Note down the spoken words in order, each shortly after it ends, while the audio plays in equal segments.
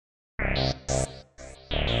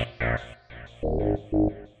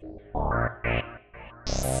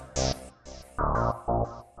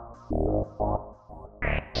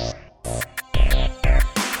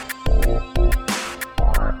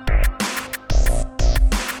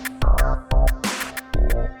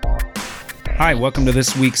Hi, welcome to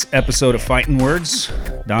this week's episode of Fightin' Words.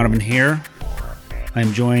 Donovan here.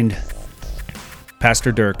 I'm joined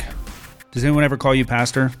Pastor Dirk. Does anyone ever call you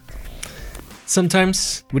pastor?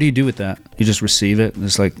 Sometimes. What do you do with that? You just receive it?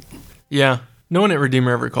 It's like... Yeah. No one at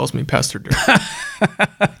Redeemer ever calls me Pastor Dirk.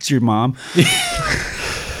 It's your mom?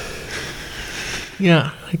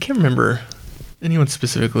 Yeah. I can't remember anyone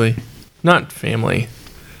specifically. Not family.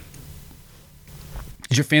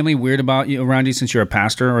 Is your family weird about you around you since you're a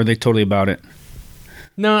pastor, or are they totally about it?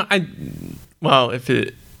 No, if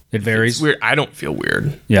it varies. It's weird. I don't feel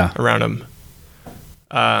weird. Yeah. Around them.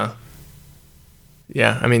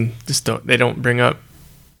 Yeah. I mean, they don't bring up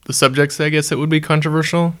the subjects, I guess, that would be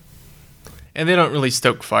controversial, and they don't really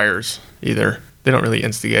stoke fires either. They don't really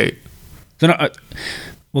instigate.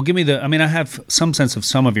 Well, give me I have some sense of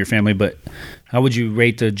some of your family, but how would you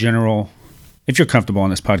rate the general? If you're comfortable on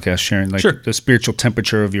this podcast sharing, like, sure, the spiritual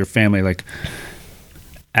temperature of your family, like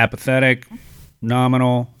apathetic,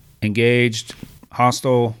 nominal, engaged,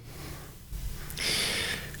 hostile.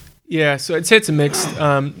 Yeah, so I'd say it's a mixed.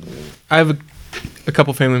 I have a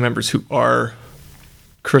couple family members who are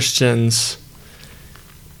Christians,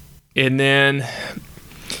 and then,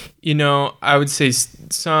 I would say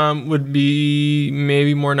some would be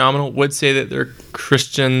maybe more nominal, would say that they're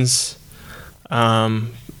Christians,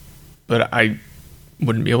 but I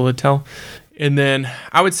wouldn't be able to tell. And then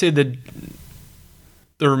I would say that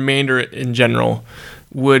the remainder in general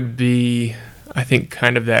would be, I think,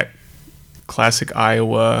 kind of that classic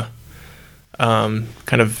Iowa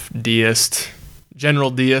kind of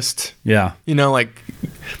general deist. Yeah. Like,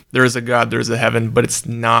 there is a God, there is a heaven, but it's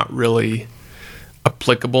not really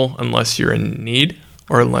applicable unless you're in need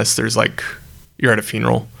or unless there's, like, you're at a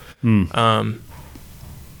funeral.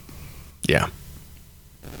 Yeah.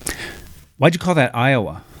 Why'd you call that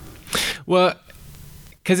Iowa? Well,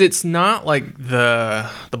 because it's not like the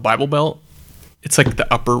Bible Belt. It's like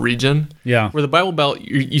the upper region. Yeah. Where the Bible Belt,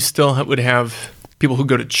 you still would have people who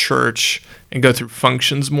go to church and go through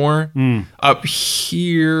functions more. Up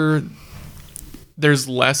here, there's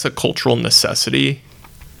less a cultural necessity.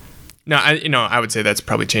 Now, I would say that's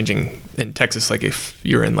probably changing in Texas. Like, if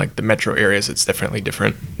you're in, like, the metro areas, it's definitely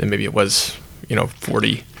different than maybe it was,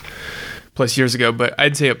 40 plus years ago. But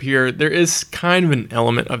I'd say up here, there is kind of an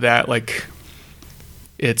element of that. Like,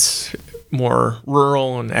 it's more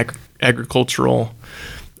rural and agricultural,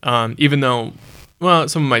 even though,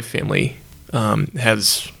 some of my family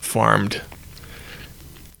has farmed.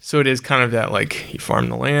 So it is kind of that, like, you farm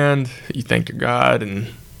the land, you thank your God, and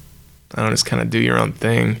just kind of do your own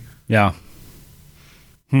thing. Yeah.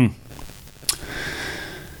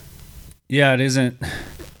 Yeah, it isn't.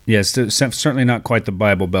 Yeah, it's certainly not quite the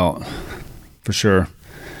Bible Belt, for sure.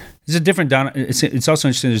 It's a different. It's also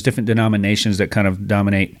interesting. There's different denominations that kind of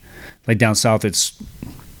dominate. Like down south, it's,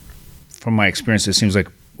 from my experience, it seems like,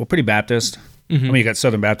 pretty Baptist. Mm-hmm. I mean, you got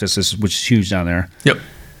Southern Baptist, which is huge down there. Yep.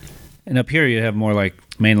 And up here, you have more like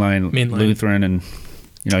mainline. Lutheran and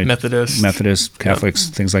Methodist, Catholics,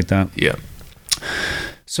 yep, things like that. Yeah.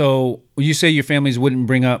 So you say your families wouldn't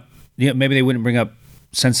bring up. Yeah, maybe they wouldn't bring up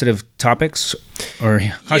sensitive topics or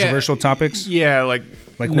controversial topics. Yeah, like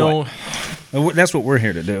no. What? That's what we're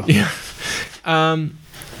here to do. Yeah.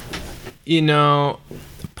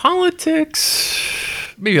 Politics,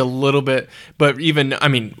 maybe a little bit, but even,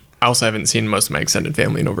 I also haven't seen most of my extended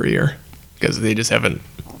family in over a year because they just haven't.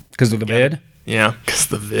 Because of the vid? Yeah,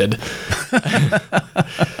 because of the vid.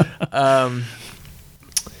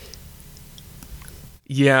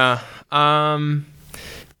 Yeah.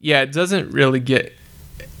 Yeah, it doesn't really get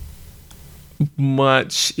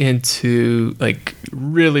much into, like,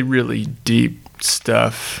 really, really deep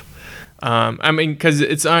stuff. Because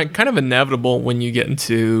it's kind of inevitable when you get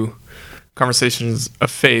into conversations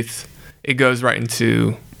of faith, it goes right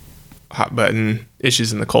into hot button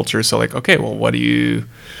issues in the culture. So, like, okay, well, what do you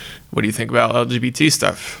think about LGBT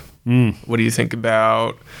stuff? What do you think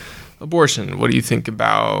about abortion? What do you think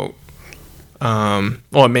about,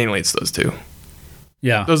 mainly it's those two.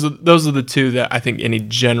 Yeah. Those are the two that I think any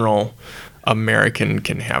general American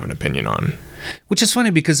can have an opinion on. Which is funny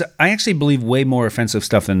because I actually believe way more offensive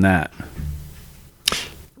stuff than that.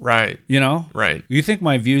 Right. Right. You think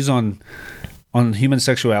my views on human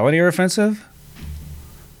sexuality are offensive?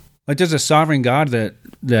 Like, there's a sovereign God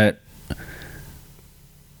that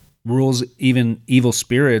rules even evil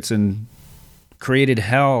spirits and created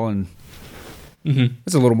hell and Mm-hmm.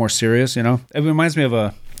 It's a little more serious, you know. It reminds me of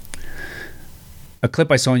a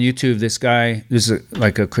clip I saw on YouTube. This guy, this is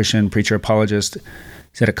like a Christian preacher apologist.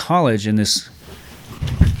 He's at a college, and this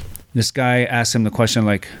guy asked him the question,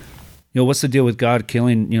 like, what's the deal with God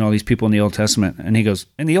killing, these people in the Old Testament? And he goes,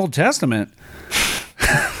 in the Old Testament?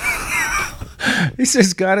 He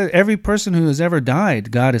says, every person who has ever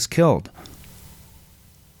died, God has killed.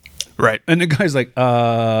 Right. And the guy's like,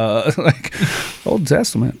 like Old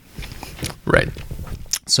Testament. Right.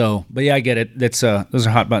 So, but yeah, I get it. That's those are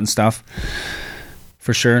hot button stuff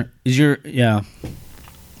for sure. Is your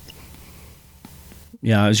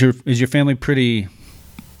family pretty?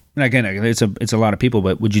 And again, it's a lot of people,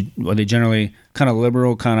 but are they generally kind of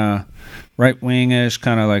liberal, kind of right wingish,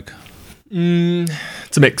 kind of like?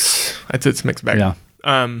 It's a mix. I'd say it's a mixed bag. Yeah.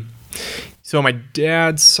 So on my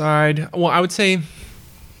dad's side, well, I would say,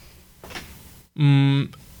 I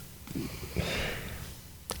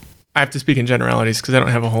have to speak in generalities because I don't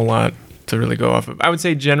have a whole lot to really go off of. I would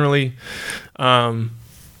say generally, my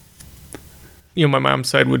mom's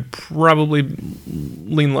side would probably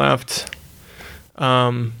lean left.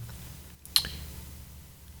 And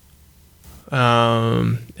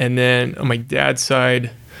then on my dad's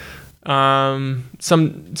side, some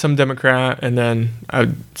Democrat, and then I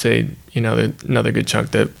would say, another good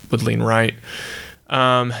chunk that would lean right.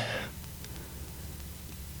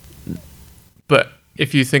 But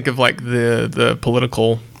if you think of like the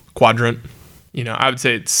political quadrant, I would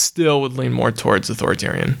say it still would lean more towards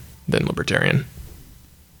authoritarian than libertarian.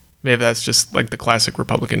 Maybe that's just like the classic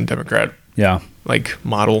Republican Democrat, like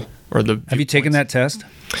model or the. Have you taken that test?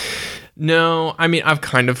 No, I mean I've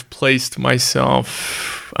kind of placed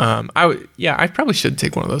myself. I probably should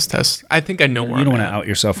take one of those tests. I think I know where. You don't want to out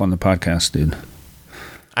yourself on the podcast, dude.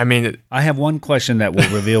 I mean, I have one question that will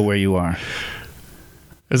reveal where you are.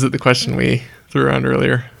 Is it the question we threw around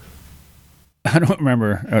earlier? I don't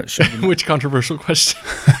remember. Which controversial question?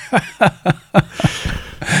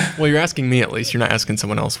 Well, you're asking me at least. You're not asking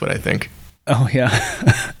someone else what I think. Oh,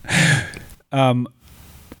 yeah. Are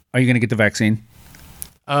you going to get the vaccine?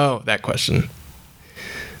 Oh, that question.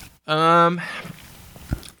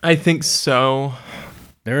 I think so.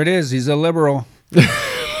 There it is. He's a liberal.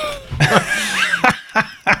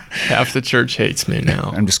 Half the church hates me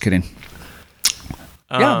now. I'm just kidding.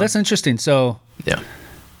 Yeah, that's interesting. So, yeah.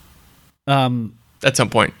 At some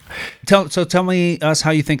point. Tell me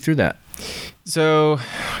how you think through that. So,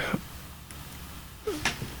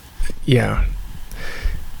 yeah.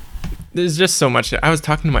 There's just so much. I was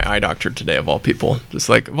talking to my eye doctor today, of all people, just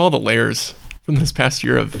like of all the layers from this past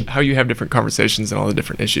year of how you have different conversations and all the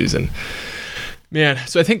different issues. And man,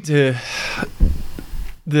 so I think the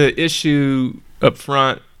issue up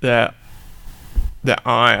front that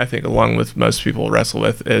I think along with most people wrestle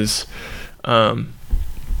with is,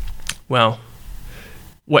 well,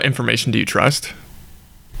 what information do you trust?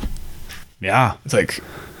 Yeah. It's like,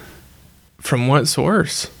 from what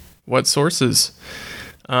source? What sources?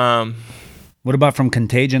 What about from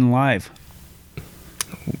Contagion Live?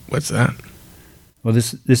 What's that? Well,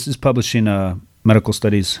 this is publishing medical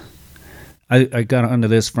studies. I got onto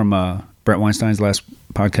this from Brett Weinstein's last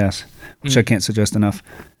podcast, which I can't suggest enough.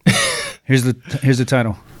 Here's the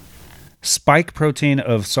title. Spike protein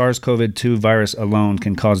of SARS-CoV-2 virus alone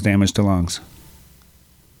can cause damage to lungs.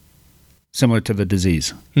 Similar to the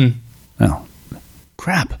disease. Oh,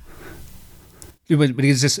 crap. But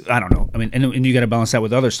it's just, I don't know. I mean, and you got to balance that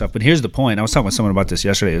with other stuff. But here's the point. I was talking with someone about this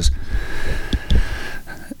yesterday is,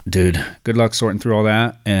 dude, good luck sorting through all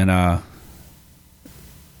that. And,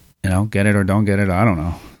 get it or don't get it. I don't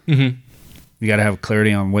know. Mm-hmm. You got to have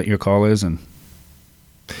clarity on what your call is and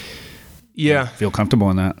feel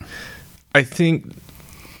comfortable in that. I think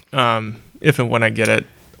if and when I get it,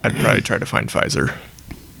 I'd probably try to find Pfizer.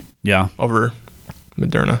 Yeah. Over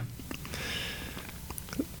Moderna.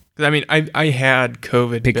 I mean, I had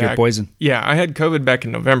COVID. Pick your poison. Yeah, I had COVID back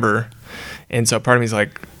in November, and so part of me is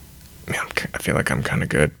like, man, I feel like I'm kind of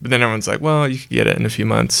good. But then everyone's like, well, you could get it in a few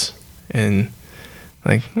months, and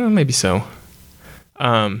like, well, maybe so.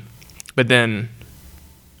 But then,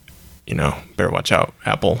 better watch out.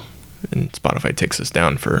 Apple and Spotify takes us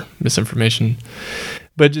down for misinformation.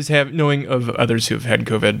 But just knowing of others who have had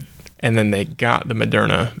COVID, and then they got the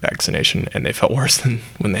Moderna vaccination, and they felt worse than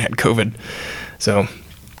when they had COVID. So.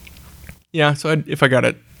 Yeah, so if I got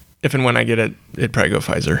it, if and when I get it, it'd probably go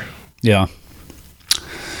Pfizer. Yeah.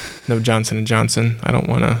 No Johnson & Johnson. I don't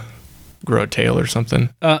want to grow a tail or something.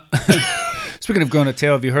 Speaking of growing a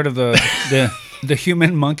tail, have you heard of the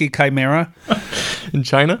human-monkey chimera? In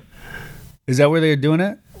China? Is that where they're doing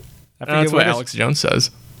it? That's what Alex Jones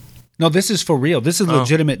says. No, this is for real. This is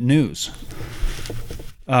legitimate news.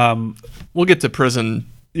 We'll get to prison.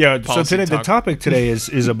 Yeah. So today, the topic today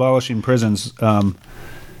is abolishing prisons. Well,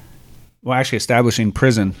 actually, establishing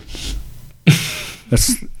prison.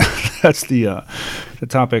 That's the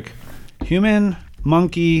topic. Human,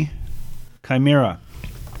 monkey, chimera.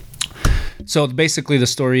 So basically, the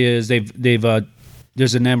story is they've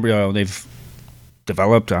there's an embryo they've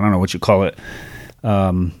developed. I don't know what you call it.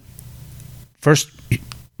 First,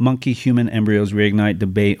 monkey human embryos reignite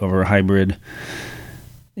debate over hybrid,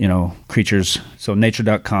 creatures. So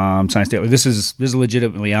Nature.com, Science Daily. This is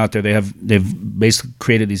legitimately out there. They've basically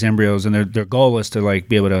created these embryos, and their goal is to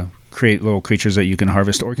be able to create little creatures that you can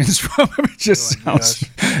harvest organs from. It just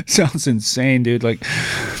sounds insane, dude.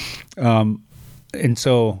 And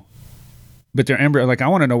so, but their embryo, I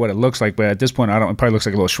want to know what it looks like, but at this point, it probably looks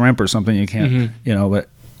like a little shrimp or something. You can't, but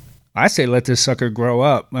I say let this sucker grow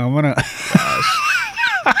up. I want to.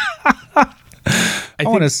 I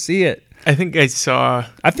want to see it. I think I saw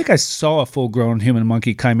a full-grown human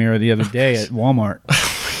monkey chimera the other day at Walmart.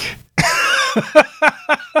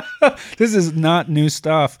 This is not new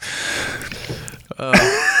stuff. I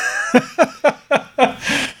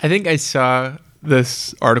think I saw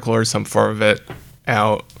this article or some form of it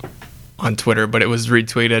out on Twitter, but it was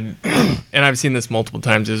retweeted, and I've seen this multiple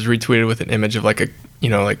times. It was retweeted with an image of like a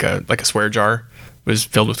swear jar. It was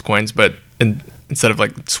filled with coins, but instead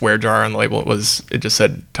of swear jar on the label, it just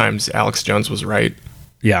said times Alex Jones was right.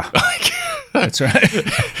 Yeah, that's right.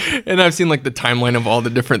 And I've seen the timeline of all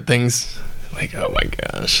the different things. Oh my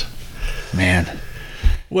gosh, man,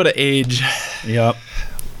 what an age. Yep,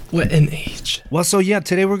 what an age. Well, so yeah,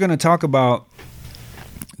 today we're going to talk about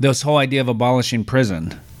this whole idea of abolishing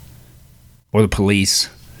prison or the police.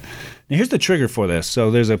 Now, here's the trigger for this.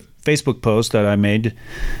 So there's a Facebook post that I made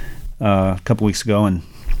a couple weeks ago, and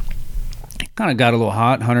it kind of got a little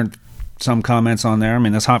hot. 100 some comments on there. I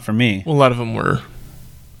mean, that's hot for me. Well, a lot of them were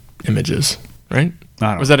images, right?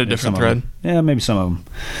 Was that a different thread? Yeah, maybe some of them.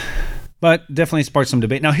 But definitely sparked some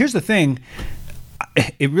debate. Now, here's the thing.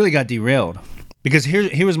 It really got derailed because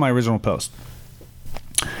here was my original post.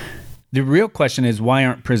 The real question is, why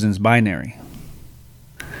aren't prisons binary?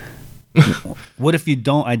 What if you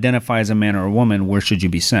don't identify as a man or a woman? Where should you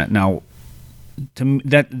be sent? Now, to me,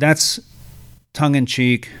 that's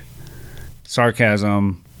tongue-in-cheek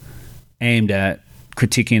sarcasm aimed at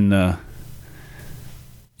critiquing the,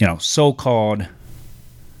 so-called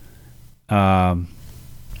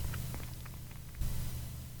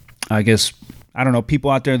I guess, I don't know,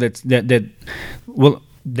 people out there that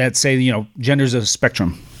say, gender's a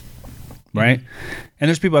spectrum, right? Mm-hmm. And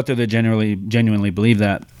there's people out there that genuinely believe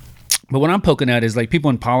that. But what I'm poking at is people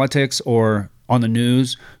in politics or on the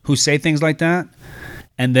news who say things like that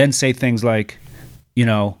and then say things like,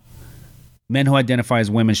 men who identify as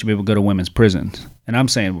women should be able to go to women's prisons. And I'm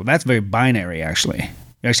saying, well, that's very binary, actually.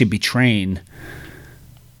 You're actually betraying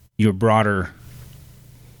your broader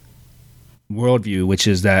worldview, which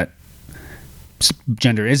is that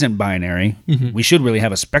gender isn't binary. Mm-hmm. We should really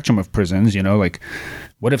have a spectrum of prisons,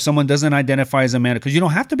 what if someone doesn't identify as a man? Because you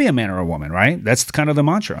don't have to be a man or a woman, right? That's kind of the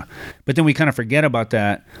mantra. But then we kind of forget about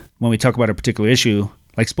that when we talk about a particular issue,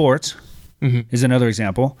 like sports is another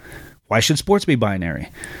example. Why should sports be binary?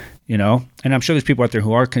 And I'm sure there's people out there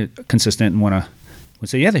who are consistent and would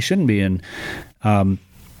say, yeah, they shouldn't be. And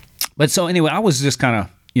but so anyway, I was just kind of,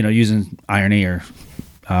 using irony or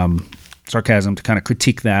sarcasm to kind of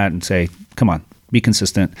critique that and say, come on, be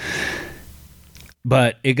consistent.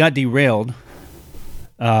 But it got derailed.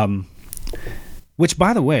 Which,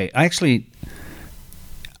 by the way, I actually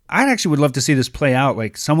would love to see this play out.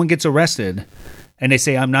 Like someone gets arrested and they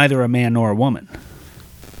say, I'm neither a man nor a woman.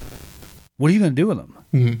 What are you going to do with them?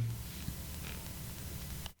 Mm-hmm.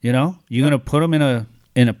 You're going to put them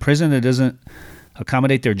in a prison that doesn't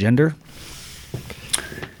accommodate their gender?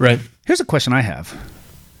 Right. Here's a question I have.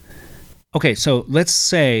 Okay, so let's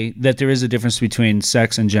say that there is a difference between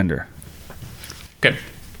sex and gender. Okay.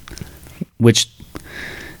 Which,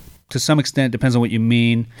 to some extent, depends on what you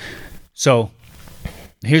mean. So,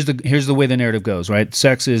 here's the way the narrative goes, right?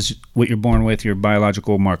 Sex is what you're born with, your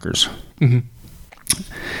biological markers. Mm-hmm.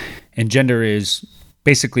 And gender is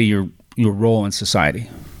basically your role in society,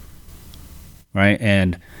 right?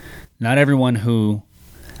 And not everyone who,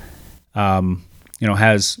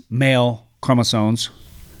 has male chromosomes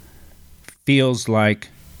feels like,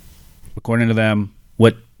 according to them,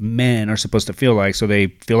 what men are supposed to feel like. So they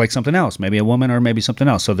feel like something else, maybe a woman or maybe something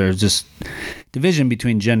else. So there's this division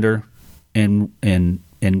between gender and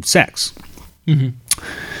sex. Mm-hmm.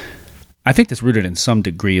 I think that's rooted in some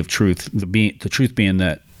degree of truth. The truth being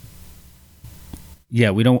that, yeah,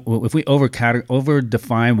 we don't. If we over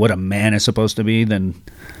define what a man is supposed to be, then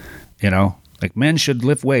Like, men should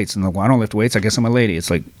lift weights. And well, I don't lift weights. I guess I'm a lady.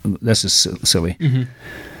 It's like, that's just silly. Mm-hmm.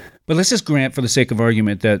 But let's just grant, for the sake of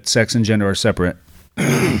argument, that sex and gender are separate.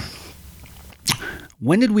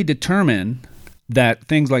 When did we determine that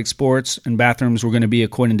things like sports and bathrooms were going to be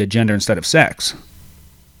according to gender instead of sex?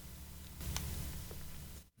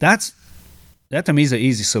 That to me is an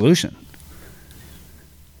easy solution.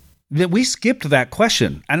 That we skipped that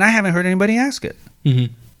question, and I haven't heard anybody ask it.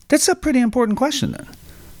 Mm-hmm. That's a pretty important question then.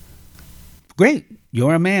 Great,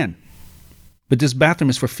 you're a man, but this bathroom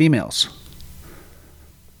is for females,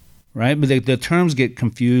 right? But the terms get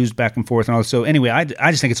confused back and forth and all. So anyway,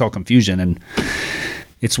 I just think it's all confusion, and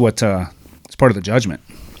it's what it's part of the judgment,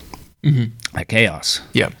 that chaos.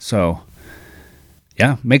 Yeah. So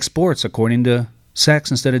yeah, make sports according to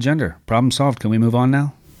sex instead of gender. Problem solved. Can we move on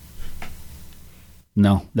now?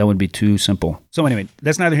 No, that would be too simple. So anyway,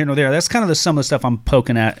 that's neither here nor there. That's kind of some of the stuff I'm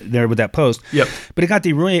poking at there with that post. Yep. But it got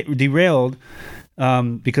derailed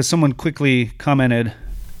because someone quickly commented,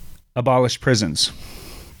 abolish prisons.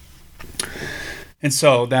 And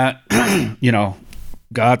so that,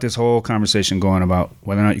 got this whole conversation going about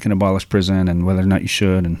whether or not you can abolish prison and whether or not you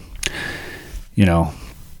should. And,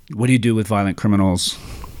 what do you do with violent criminals?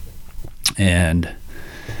 And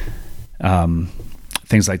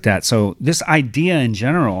things like that. So this idea in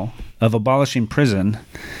general of abolishing prison,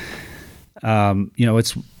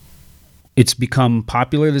 it's become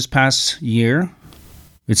popular this past year.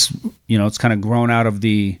 It's kind of grown out of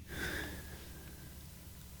the,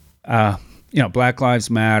 Black Lives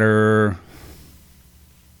Matter,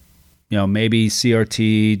 maybe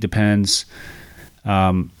CRT, depends,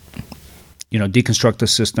 deconstruct the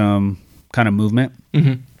system kind of movement.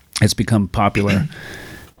 Mm-hmm. It's become popular.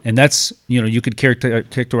 And that's, you could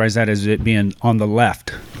characterize that as it being on the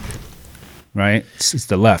left, right? It's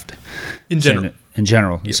the left. In general.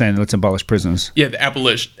 Yep. Saying let's abolish prisons. Yeah, the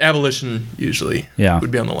abolition usually would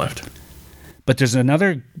be on the left. But there's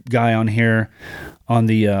another guy on here on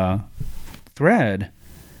the thread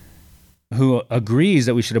who agrees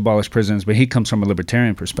that we should abolish prisons, but he comes from a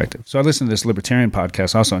libertarian perspective. So I listen to this libertarian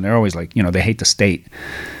podcast also, and they're always like, they hate the state.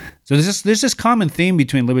 So there's this common theme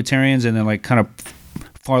between libertarians and then like kind of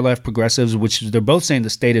far left progressives, which they're both saying the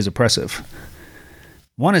state is oppressive.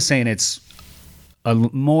 One is saying it's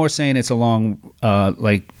along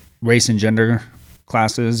like race and gender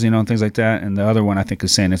classes, and things like that. And the other one I think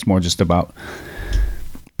is saying it's more just about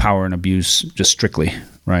power and abuse, just strictly,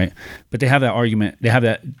 right? But they have that argument, they have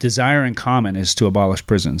that desire in common is to abolish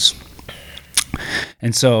prisons.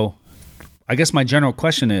 And so I guess my general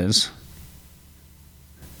question is,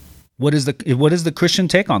 what is the Christian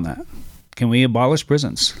take on that? Can we abolish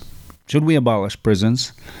prisons? Should we abolish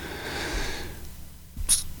prisons?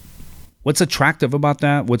 What's attractive about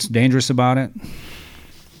that? What's dangerous about it?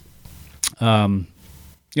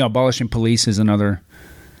 Abolishing police is another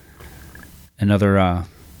kind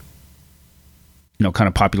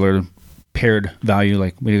of popular paired value.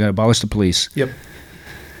 Like, we got to abolish the police. Yep.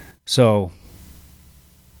 So,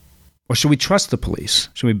 or should we trust the police?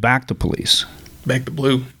 Should we back the police? Back the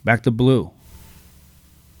blue. Back the blue.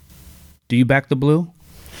 Do you back the blue?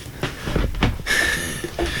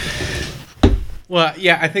 Well,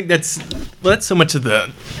 yeah, I think that's so much of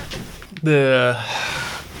the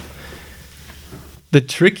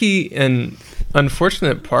tricky and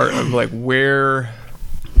unfortunate part of like where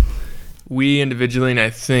we individually, and I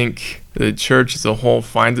think the church as a whole,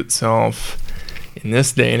 finds itself in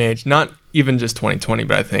this day and age, not even just 2020,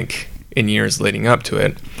 but I think in years leading up to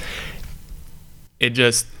it.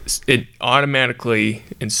 It automatically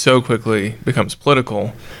and so quickly becomes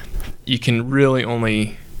political. You can really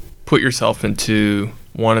only put yourself into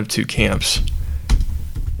one of two camps,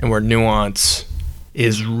 and where nuance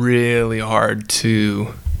is really hard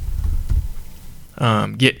to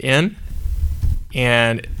get in.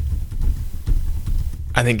 And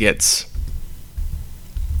I think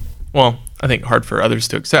hard for others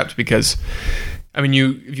to accept, because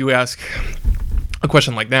if you ask a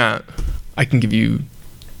question like that, I can give you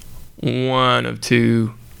one of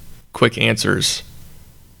two quick answers,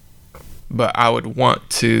 but I would want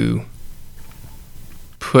to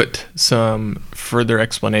put some further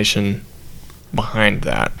explanation behind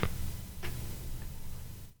that.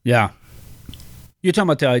 Yeah. You're talking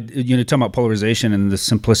about polarization and the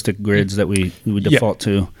simplistic grids that we default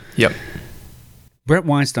to. Yep. Brett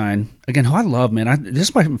Weinstein, again, who I love, man. This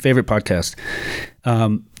is my favorite podcast.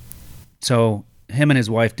 So him and his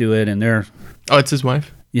wife do it, and they're... Oh, it's his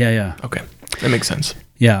wife? Yeah. Okay. That makes sense.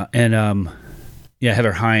 Yeah, and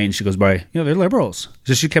Heather Hines, she goes by, they're liberals.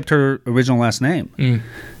 So she kept her original last name.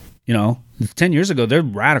 10 years ago, they're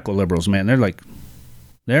radical liberals, man. They're like,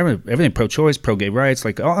 They're everything pro-choice, pro-gay rights,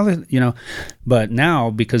 like all the, you know. But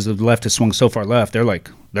now, because the left has swung so far left, they're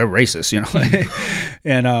racist, you know.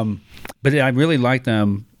 And but I really like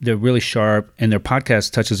them. They're really sharp, and their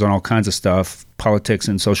podcast touches on all kinds of stuff, politics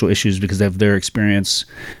and social issues, because of their experience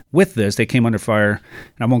with this. They came under fire,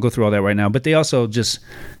 and I won't go through all that right now. But they also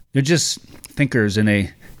they're just thinkers, and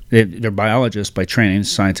they're biologists by training,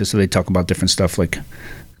 scientists. So they talk about different stuff like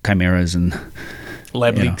chimeras and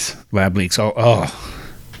lab leaks. Lab leaks. Oh.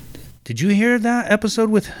 Did you hear that episode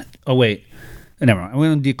with? Oh wait, never mind. I'm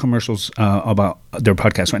going to do commercials about their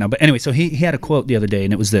podcast right now. But anyway, so he had a quote the other day,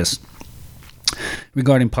 and it was this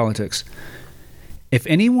regarding politics: if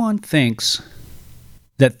anyone thinks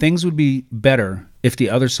that things would be better if the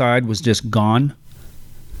other side was just gone,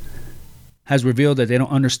 has revealed that they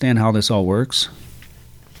don't understand how this all works,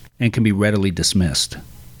 and can be readily dismissed.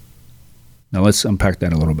 Now let's unpack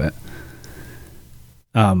that a little bit.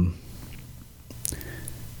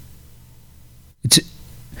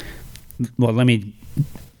 Well, let me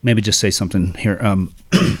maybe just say something here. Kind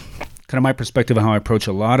of my perspective on how I approach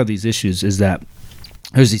a lot of these issues is that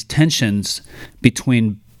there's these tensions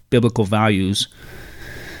between biblical values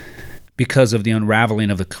because of the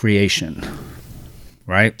unraveling of the creation,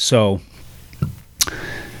 right? So,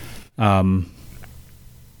 let's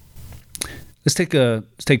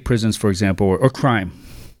take prisons, for example, or crime,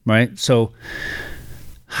 right? So,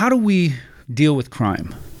 how do we deal with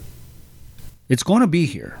crime? It's going to be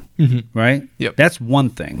here, right? Yep. That's one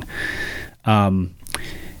thing.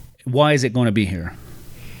 Why is it going to be here?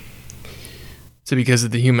 So because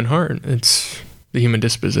of the human heart. It's the human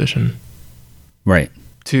disposition. Right.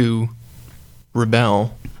 To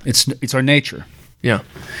rebel. It's our nature. Yeah.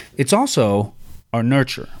 It's also our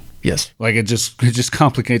nurture. Yes. Like it just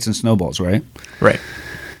complicates and snowballs, right? Right.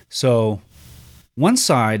 So one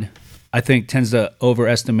side, I think, tends to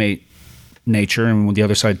overestimate nature, and the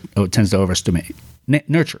other side tends to overestimate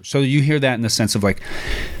nurture. So you hear that in the sense of like,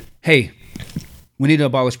 hey, we need to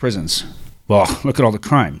abolish prisons. Well, look at all the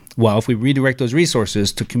crime. Well, if we redirect those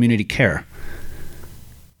resources to community care,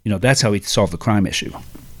 that's how we solve the crime issue.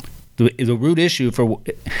 The root issue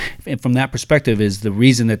from that perspective is the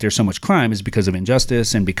reason that there's so much crime is because of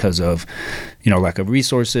injustice and because of lack of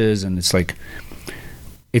resources, and it's like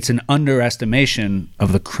it's an underestimation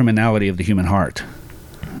of the criminality of the human heart,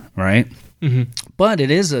 right? Mm-hmm. But it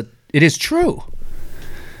is true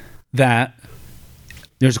that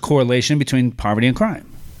there's a correlation between poverty and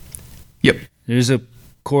crime. Yep. There's a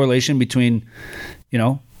correlation between,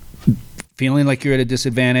 feeling like you're at a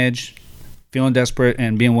disadvantage, feeling desperate,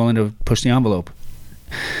 and being willing to push the envelope.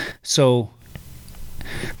 So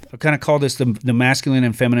I kind of call this the masculine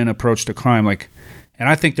and feminine approach to crime, and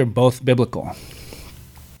I think they're both biblical.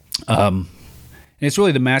 And it's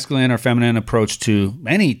really the masculine or feminine approach to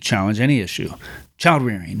any challenge, any issue, child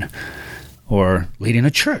rearing, or leading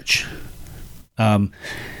a church. And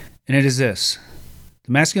it is this.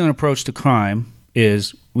 The masculine approach to crime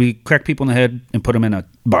is we crack people in the head and put them in a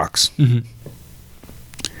box. Mm-hmm.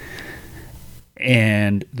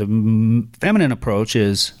 And the feminine approach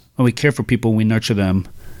is we care for people, we nurture them,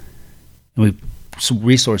 and we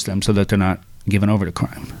resource them so that they're not given over to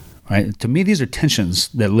crime. Right? To me, these are tensions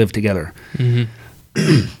that live together. Mm-hmm.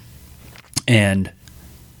 And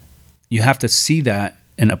you have to see that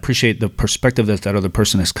and appreciate the perspective that other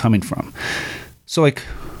person is coming from. So you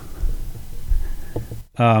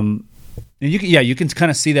can kind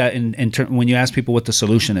of see that when you ask people what the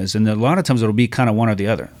solution is, and a lot of times it'll be kind of one or the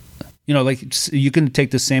other. You can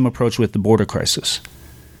take the same approach with the border crisis.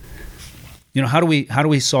 How do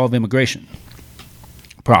we solve immigration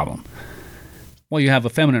problem? Well, you have a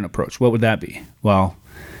feminine approach. What would that be? Well,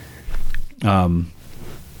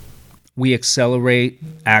 we accelerate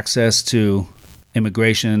access to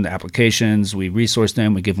immigration, the applications. We resource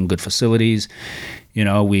them. We give them good facilities.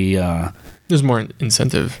 There's more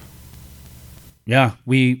incentive. Yeah,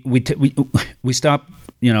 we stop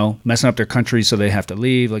messing up their country so they have to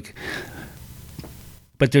leave.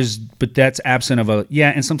 But that's absent of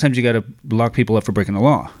and sometimes you got to lock people up for breaking the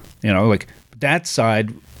law. That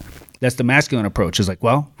side. That's the masculine approach. Is we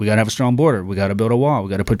got to have a strong border. We got to build a wall. We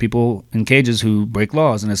got to put people in cages who break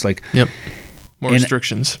laws. And it's yep, more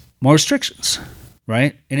restrictions,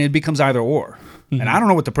 right? And it becomes either or. Mm-hmm. And I don't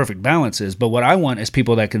know what the perfect balance is, but what I want is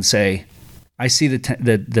people that can say, I see the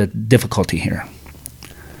difficulty here,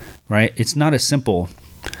 right? It's not as simple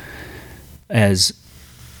as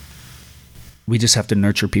we just have to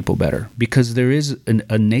nurture people better, because there is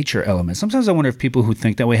a nature element. Sometimes I wonder if people who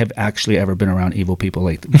think that way have actually ever been around evil people.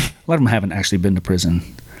 A lot of them haven't actually been to prison.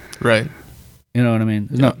 Right. You know what I mean?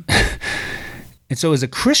 Yeah. And so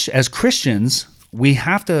as Christians, we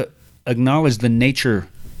have to acknowledge the nature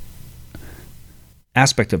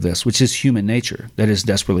aspect of this, which is human nature that is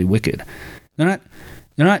desperately wicked.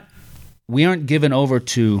 We aren't given over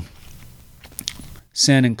to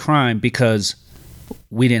sin and crime because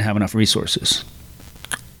we didn't have enough resources.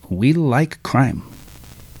 We like crime.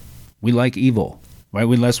 We like evil, right?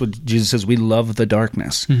 That's what Jesus says. We love the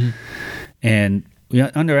darkness. Mm-hmm. And we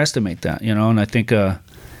underestimate that, and I think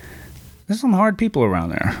there's some hard people around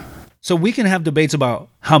there. So we can have debates about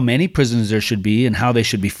how many prisons there should be and how they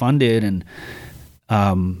should be funded, and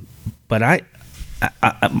but I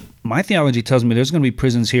my theology tells me there's going to be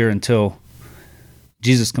prisons here until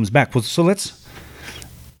Jesus comes back. Well, so let's,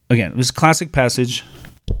 again, this is a classic passage,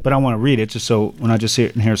 but I want to read it just so we're not just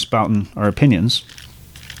sitting here spouting our opinions.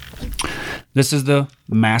 This is the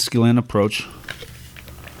masculine approach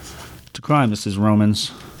to crime. This is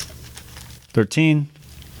Romans 13.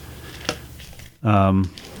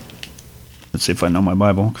 Let's see if I know my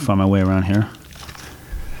Bible. I can find my way around here.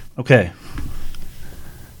 Okay.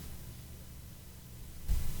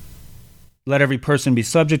 Let every person be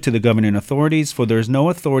subject to the governing authorities, for there is no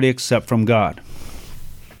authority except from God.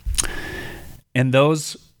 And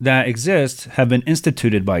those that exist have been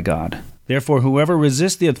instituted by God. Therefore, whoever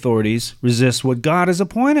resists the authorities resists what God has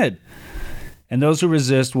appointed. And those who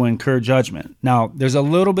resist will incur judgment. Now, there's a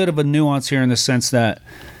little bit of a nuance here in the sense that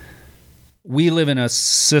we live in a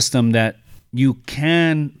system that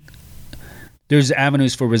there's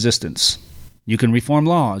avenues for resistance. You can reform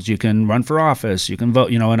laws, you can run for office, you can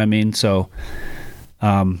vote, you know what I mean? So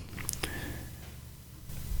that's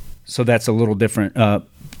a little different.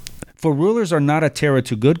 For rulers are not a terror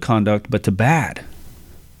to good conduct, but to bad.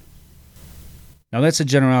 Now that's a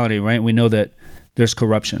generality, right? We know that there's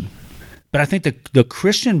corruption. But I think the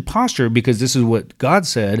Christian posture, because this is what God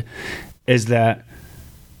said, is that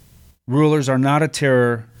rulers are not a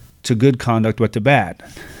terror to good conduct, but to bad.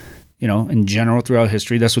 In general, throughout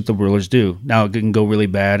history, that's what the rulers do. Now, it can go really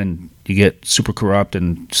bad, and you get super corrupt,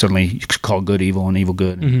 and suddenly you call good evil and evil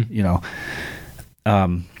good.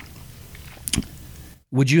 Mm-hmm.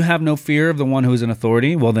 Would you have no fear of the one who is in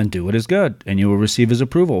authority? Well, then do what is good, and you will receive his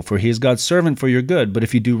approval, for he is God's servant for your good. But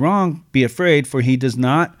if you do wrong, be afraid, for he does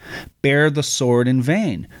not bear the sword in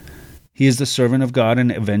vain. He is the servant of God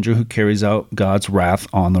and avenger who carries out God's wrath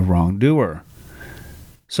on the wrongdoer.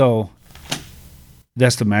 So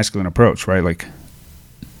that's the masculine approach, right? Like,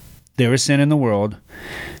 there is sin in the world,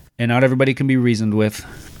 and not everybody can be reasoned with,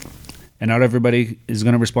 and not everybody is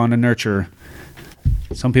going to respond to nurture.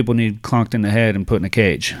 Some people need clonked in the head and put in a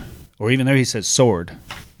cage. Or even there he says sword,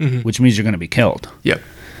 mm-hmm. which means you're going to be killed. Yep.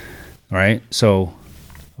 All right? So,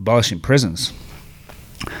 abolishing prisons,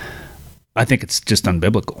 I think it's just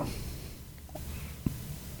unbiblical.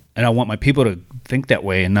 And I want my people to think that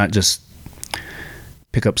way and not just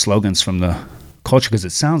pick up slogans from the culture because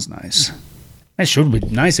it sounds nice. It sure would be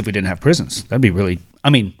nice if we didn't have prisons. That'd be really,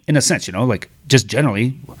 in a sense, like just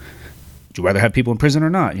generally, would you rather have people in prison or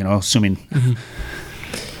not? Assuming. Mm-hmm.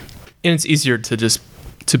 And it's easier to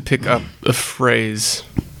pick up a phrase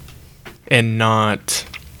and not,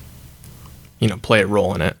 play a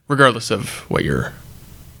role in it, regardless of what your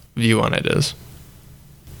view on it is.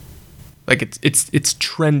 Like it's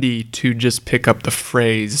trendy to just pick up the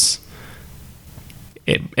phrase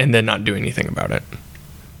and then not do anything about it.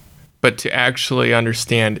 But to actually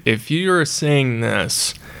understand, if you're saying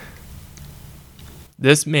this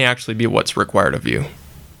may actually be what's required of you.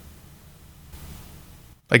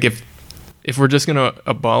 Like if we're just going to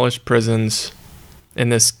abolish prisons, in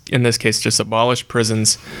this case, just abolish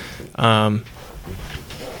prisons, and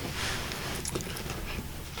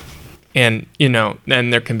then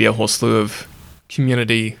there can be a whole slew of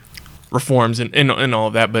community reforms and all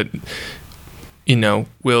of that, but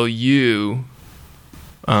will you,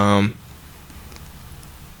 as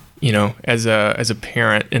a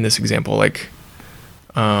parent in this example, like,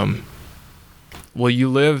 will you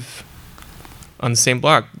live on the same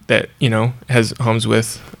block that, has homes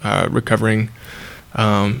with recovering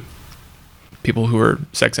people who are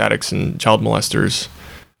sex addicts and child molesters?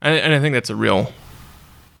 And I think that's a real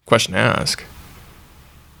question to ask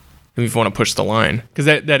if you want to push the line, because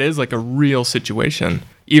that is like a real situation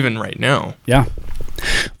even right now. Yeah.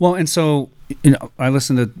 Well, and so I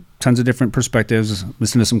listen to tons of different perspectives.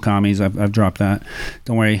 Listen to some commies. I've dropped that.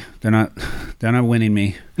 Don't worry, they're not winning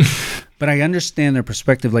me. But I understand their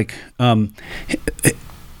perspective. Like,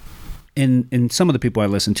 in some of the people I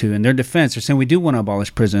listen to, in their defense, they're saying we do want to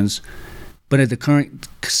abolish prisons, but at the current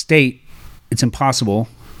state, it's impossible.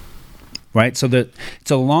 Right? So that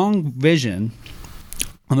it's a long vision.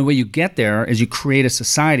 And the way you get there is you create a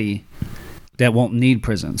society that won't need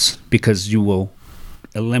prisons, because you will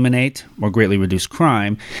eliminate or greatly reduce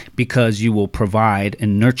crime because you will provide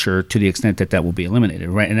and nurture to the extent that that will be eliminated,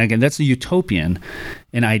 right? And again, that's a utopian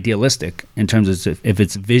and idealistic in terms of if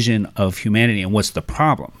it's vision of humanity and what's the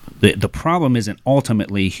problem. The problem isn't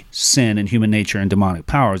ultimately sin and human nature and demonic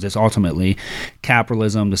powers. It's ultimately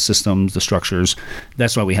capitalism, the systems, the structures.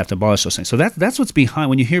 That's why we have to abolish those things. So that's what's behind.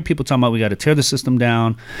 When you hear people talking about we got to tear the system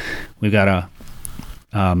down, we've got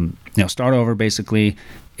to start over, basically.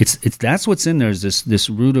 It's that's what's in there, is this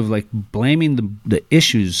root of like blaming the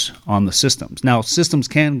issues on the systems. Now, systems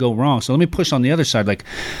can go wrong. So let me push on the other side. Like,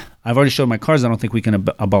 I've already showed my cards. I don't think we can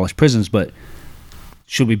abolish prisons, but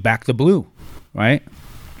should we back the blue, right?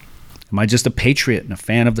 Am I just a patriot and a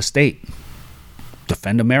fan of the state?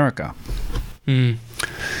 Defend America.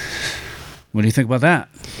 What do you think about that?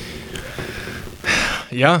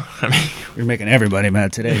 Yeah, I mean, you're making everybody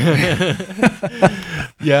mad today.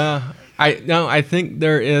 Yeah, I think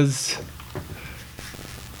there is.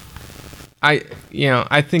 I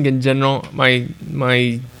think in general,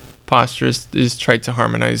 my posture is try to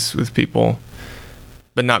harmonize with people,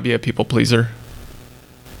 but not be a people pleaser.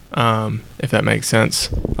 If that makes sense.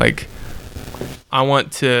 Like, I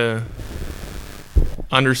want to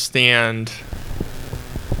understand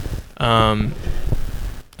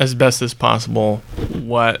as best as possible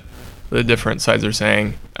what the different sides are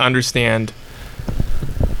saying. Understand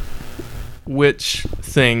which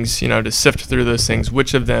things, to sift through those things,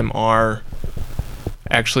 which of them are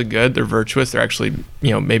actually good, they're virtuous, they're actually,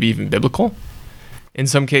 maybe even biblical in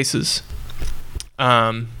some cases.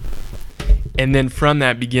 And then from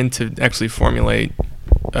that begin to actually formulate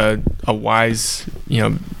a wise,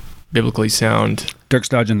 biblically sound. Dirk's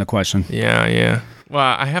dodging the question. Yeah.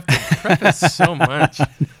 Well, I have to preface so much.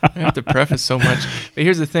 But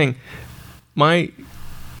here's the thing. I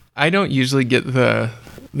don't usually get the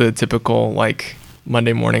typical, like,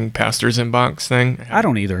 Monday morning pastor's inbox thing. I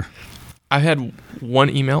don't either. I've had one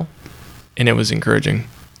email, and it was encouraging.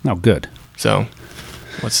 Oh, good. So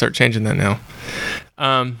let's start changing that now.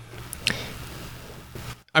 I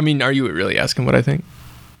mean, are you really asking what I think?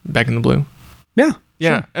 Back in the blue? Yeah.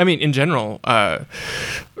 Yeah. Sure. I mean, in general, I'd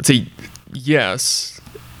say yes,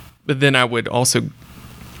 but then I would also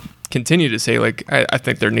continue to say, like, I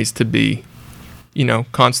think there needs to be,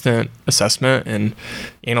 constant assessment and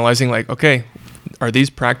analyzing, like, okay, are these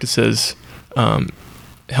practices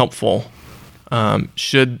helpful?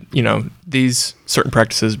 Should, these certain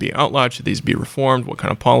practices be outlawed? Should these be reformed? What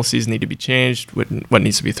kind of policies need to be changed? What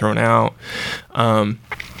needs to be thrown out?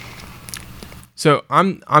 So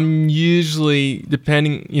I'm usually,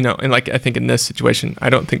 depending, and like, I think in this situation, I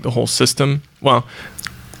don't think the whole system, well,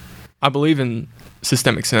 I believe in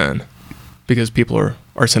systemic sin because people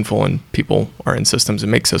are sinful and people are in systems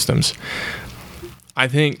and make systems. I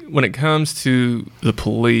think when it comes to the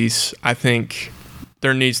police, I think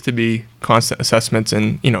there needs to be constant assessments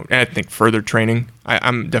and, I think further training.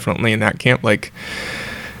 I'm definitely in that camp, like,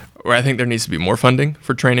 where I think there needs to be more funding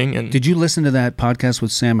for training. And did you listen to that podcast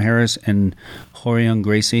with Sam Harris and Horion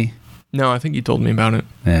Gracie? No, I think you told me about it.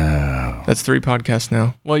 Yeah. That's 3 podcasts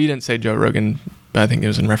now. Well, you didn't say Joe Rogan, but I think it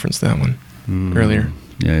was in reference to that one earlier.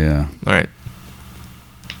 Yeah. All right.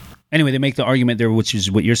 Anyway, they make the argument there, which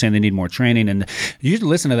is what you're saying, they need more training. And you should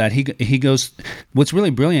listen to that. He goes, what's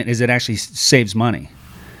really brilliant is it actually saves money.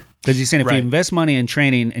 Because he's saying if you invest money in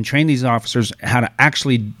training and train these officers how to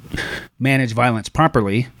actually manage violence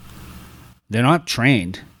properly, they're not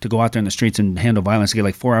trained to go out there in the streets and handle violence. They get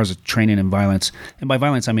like 4 hours of training in violence. And by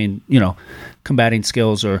violence, I mean, combating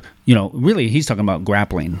skills or, really he's talking about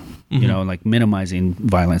grappling, like minimizing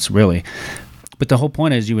violence, really. But the whole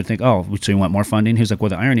point is you would think, oh, so you want more funding? He was like, well,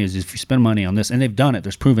 the irony is if you spend money on this, and they've done it,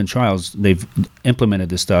 there's proven trials, they've implemented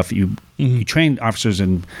this stuff. You train officers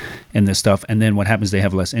in this stuff, and then what happens, they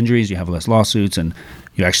have less injuries, you have less lawsuits, and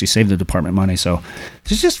you actually save the department money. So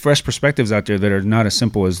there's just fresh perspectives out there that are not as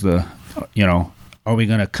simple as the, are we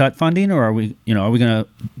going to cut funding, or are we going to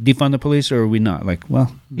defund the police, or are we not? Like,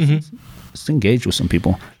 well, let's engage with some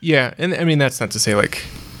people. Yeah, and I mean, that's not to say, like,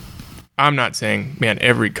 I'm not saying, man,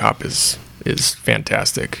 every cop is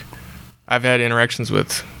fantastic. I've had interactions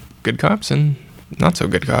with good cops and not so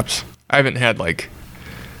good cops. I haven't had, like...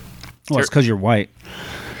 Well, it's because you're white.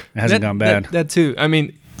 It hasn't gone bad. That too. I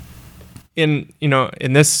mean, in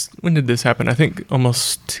this... When did this happen? I think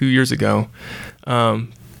almost 2 years ago.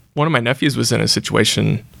 One of my nephews was in a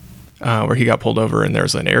situation where he got pulled over and there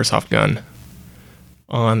was an airsoft gun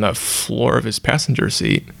on the floor of his passenger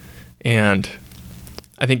seat. And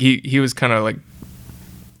I think he was kind of like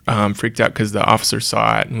freaked out because the officer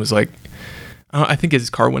saw it and was like, I think his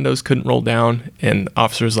car windows couldn't roll down, and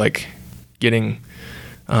officers like getting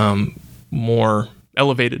more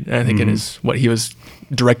elevated. And I think it is what he was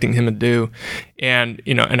directing him to do. And,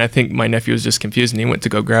 and I think my nephew was just confused and he went to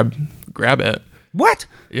go grab it. What?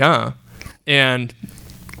 Yeah. And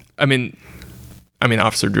I mean, the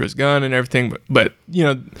officer drew his gun and everything, but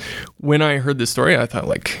when I heard this story, I thought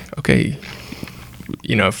like, okay,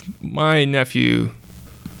 if my nephew,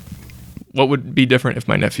 what would be different if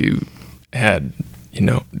my nephew had,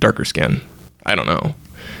 darker skin? I don't know.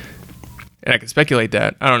 And I can speculate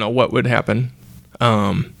that. I don't know what would happen.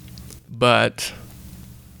 But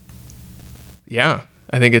yeah,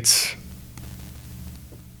 I think it's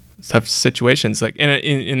tough situations. Like, and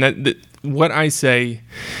in that, what I say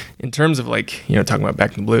in terms of like, talking about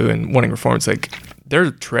Back in the Blue and wanting reform, it's like, there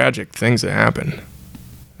are tragic things that happen.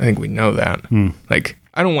 I think we know that. Like,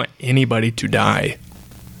 I don't want anybody to die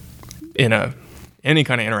in any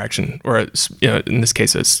kind of interaction, or in this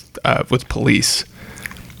case, it's with police.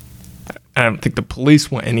 I don't think the police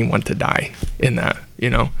want anyone to die in that,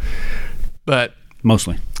 but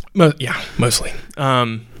mostly. Mostly.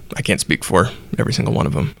 I can't speak for every single one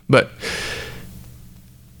of them, but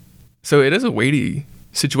so it is a weighty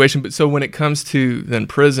situation. But so when it comes to then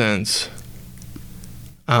prisons,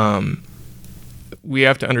 we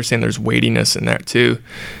have to understand there's weightiness in that too.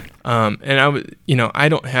 And I would, I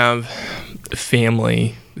don't have a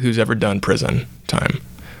family who's ever done prison time.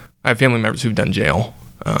 I have family members who've done jail.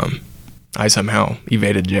 I somehow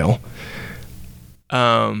evaded jail.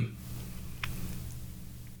 And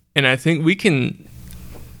I think we can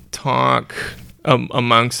talk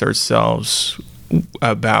amongst ourselves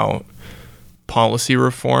about policy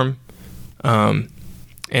reform. And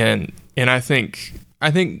I think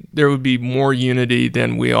there would be more unity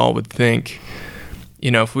than we all would think.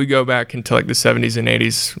 If we go back into like the 70s and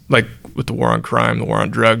 80s, like with the war on crime, the war on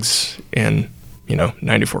drugs, and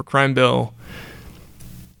 94 crime bill,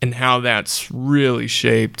 and how that's really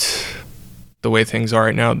shaped the way things are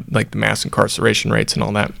right now, like the mass incarceration rates and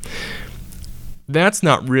all that. That's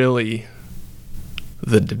not really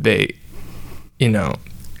the debate.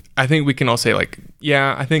 I think we can all say like,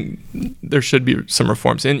 yeah, I think there should be some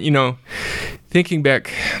reforms. And, thinking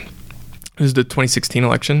back, it was the 2016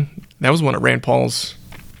 election. That was one of Rand Paul's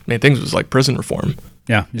main things, was like prison reform.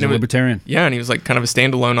 Yeah, he's a libertarian. Yeah, and he was like kind of a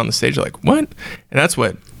standalone on the stage, like, what? And that's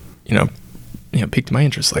what, piqued my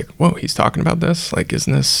interest. Like, whoa, he's talking about this? Like,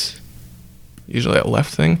 isn't this usually a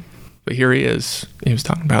left thing? But here he is. He was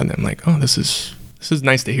talking about it, and I'm like, oh, this is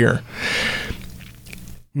nice to hear.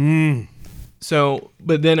 So,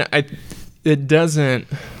 but then it doesn't,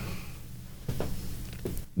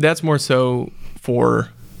 that's more so for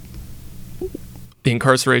the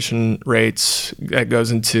incarceration rates that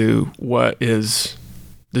goes into what is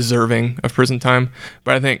deserving of prison time.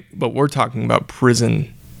 But we're talking about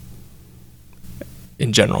prison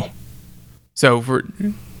in general. So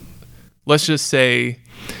let's just say,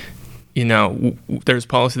 there's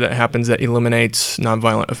policy that happens that eliminates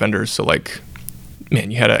nonviolent offenders. So like,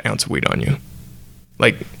 man, you had an ounce of weed on you.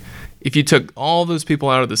 Like, if you took all those people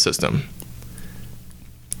out of the system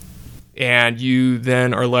and you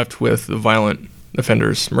then are left with the violent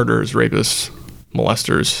offenders, murderers, rapists,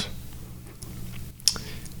 molesters,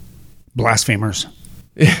 blasphemers,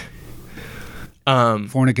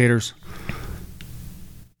 fornicators.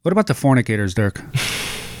 What about the fornicators, Dirk?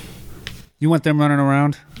 You want them running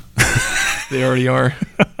around? They already are.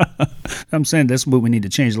 I'm saying that's what we need to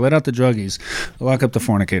change. Let out the druggies. Lock up the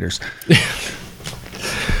fornicators.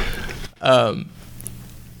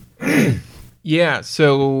 Yeah,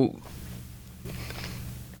 so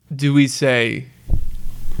do we say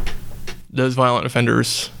those violent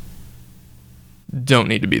offenders don't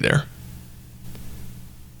need to be there?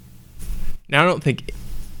 Now, I don't think,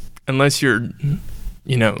 unless you're,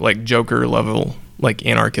 like Joker level, like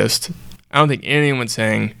anarchist, I don't think anyone's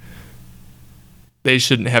saying they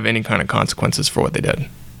shouldn't have any kind of consequences for what they did.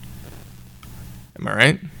 Am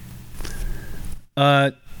I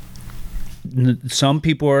right? Some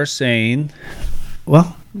people are saying,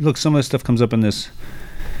 well, look, some of the stuff comes up in this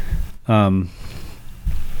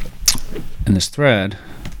thread,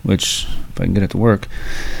 which if I can get it to work.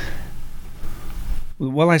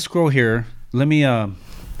 While I scroll here, let me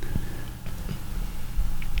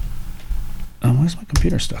where's my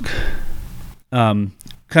computer stuck? Kind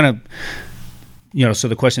of, so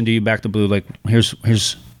the question, do you back the blue? Like,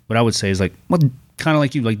 here's what I would say is like, well, kind of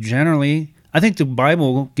like you, like generally, I think the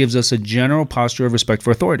Bible gives us a general posture of respect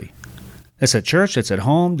for authority. That's at church, that's at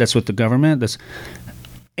home, that's with the government,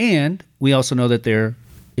 and we also know that there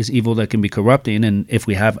is evil that can be corrupting, and if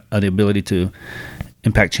we have the ability to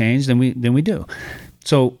impact change, then we do.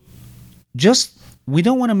 So we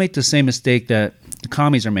don't want to make the same mistake that the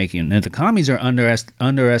commies are making. And the commies are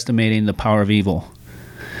underestimating the power of evil.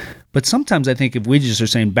 But sometimes I think if we just are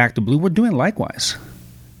saying back to blue, we're doing likewise.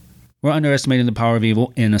 We're underestimating the power of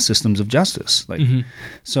evil in a systems of justice.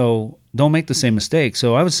 So don't make the same mistake.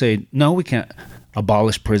 So I would say, no, we can't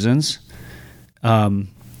abolish prisons.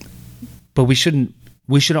 But we should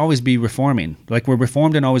always be reforming. Like, we're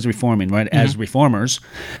reformed and always reforming, right? As reformers.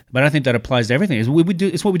 But I think that applies to everything. It's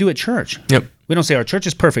what we do at church. Yep. We don't say our church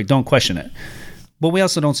is perfect, don't question it. But we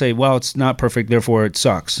also don't say, well, it's not perfect, therefore it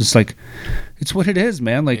sucks. It's like, it's what it is,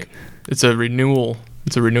 man. Like, it's a renewal.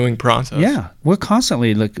 It's a renewing process. Yeah. We're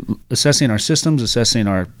constantly like assessing our systems, assessing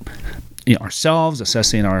our ourselves,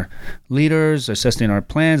 assessing our leaders, assessing our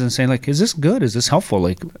plans, and saying, like, is this good? Is this helpful?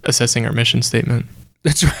 Like, assessing our mission statement.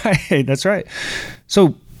 That's right. That's right.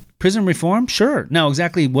 So prison reform, sure. Now,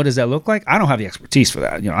 exactly what does that look like? I don't have the expertise for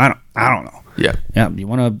that. I don't know. Yeah. Yeah. You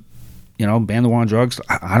want to, ban the war on drugs?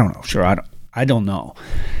 I don't know. Sure. I don't know.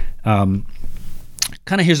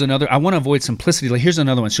 Kind of here's another. I want to avoid simplicity. Like, here's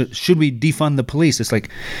another one. Should we defund the police? It's like,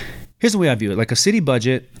 here's the way I view it. Like, a city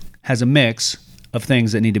budget has a mix of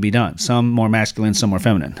things that need to be done. Some more masculine, some more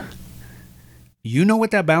feminine. You know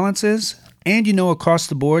what that balance is, and you know across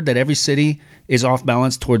the board that every city is off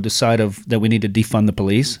balance toward the side of that we need to defund the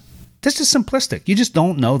police. That's just simplistic. You just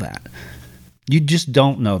don't know that. You just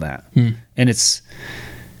don't know that, and it's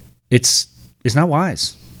not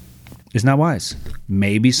wise. It's not wise.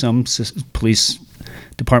 Maybe some police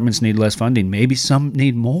departments need less funding. Maybe some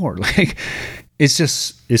need more. Like, it's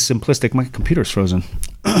simplistic. My computer's frozen.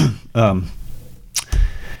 But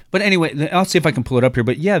anyway, I'll see if I can pull it up here.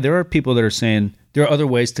 But yeah, there are people that are saying there are other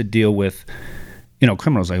ways to deal with,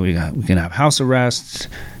 criminals. Like, we can have house arrests,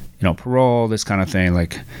 parole, this kind of thing.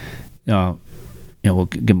 Like, we'll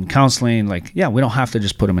give them counseling. Like, yeah, we don't have to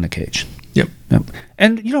just put them in a cage. Yep.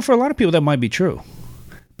 And for a lot of people that might be true.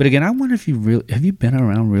 But again, I wonder if have you been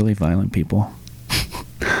around really violent people?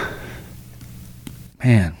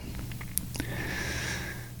 Man,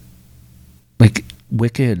 like,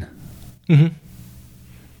 wicked. Mm-hmm.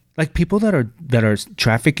 Like, people that are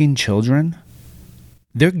trafficking children,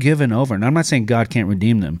 they're given over. And I'm not saying God can't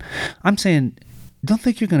redeem them. I'm saying, don't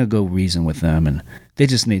think you're going to go reason with them, and they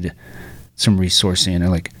just need some resourcing. And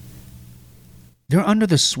like, they're under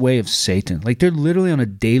the sway of Satan. Like, they're literally on a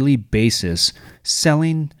daily basis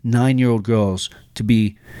selling 9-year-old girls to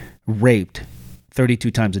be raped 32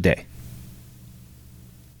 times a day.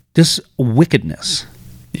 This wickedness.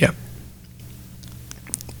 Yeah.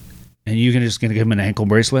 And you're just going to give them an ankle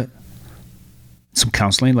bracelet? Some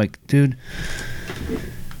counseling? Like, dude.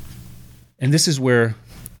 And this is where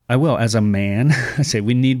I will, as a man, I say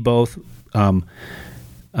we need both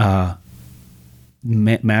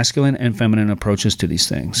masculine and feminine approaches to these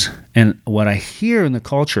things. And what I hear in the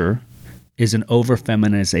culture is an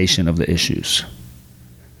over-feminization of the issues.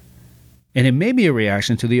 And it may be a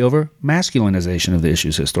reaction to the over-masculinization of the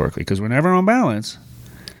issues historically, because we're never on balance.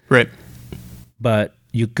 Right. But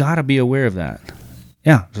you got to be aware of that.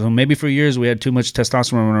 Yeah. So maybe for years we had too much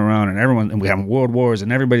testosterone running around, and we're having world wars,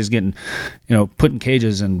 and everybody's getting, put in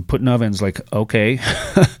cages and put in ovens. Like, okay.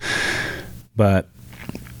 But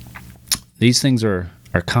these things are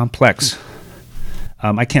complex.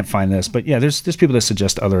 I can't find this, but yeah, there's people that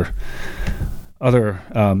suggest other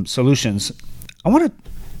solutions. I want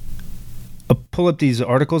to pull up these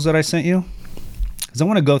articles that I sent you, because I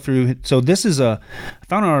want to go through. So this is I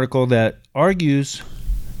found an article that argues.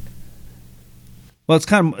 Well,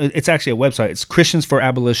 it's actually a website. It's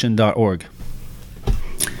christiansforabolition.org.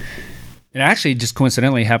 It actually just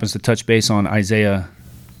coincidentally happens to touch base on Isaiah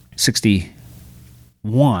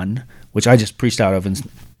 61, which I just preached out of in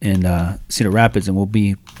Cedar Rapids, and will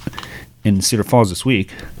be in Cedar Falls this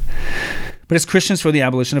week. But it's Christians for the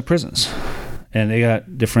Abolition of Prisons, and they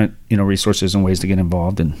got different resources and ways to get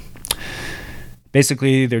involved. And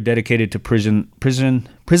basically, they're dedicated to prison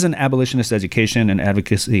abolitionist education and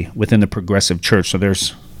advocacy within the progressive church. So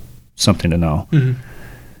there's something to know.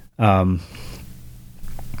 Mm-hmm.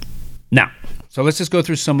 Now, so let's just go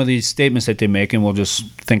through some of these statements that they make, and we'll just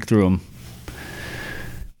think through them.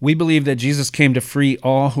 We believe that Jesus came to free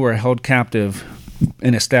all who are held captive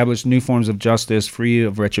and establish new forms of justice, free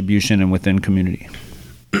of retribution and within community.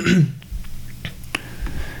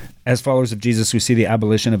 As followers of Jesus, we see the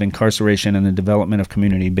abolition of incarceration and the development of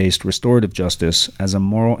community-based restorative justice as a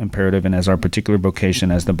moral imperative and as our particular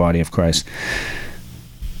vocation as the body of Christ.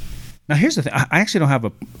 Now, here's the thing. I actually don't have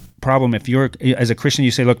a problem if you're, as a Christian,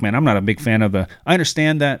 you say, look, man, I'm not a big fan of I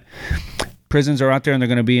understand that prisons are out there and they're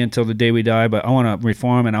going to be until the day we die, but I want to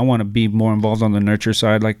reform and I want to be more involved on the nurture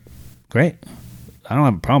side. Like, great. I don't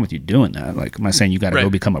have a problem with you doing that. Like, I'm not saying you got to go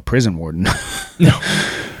become a prison warden. No.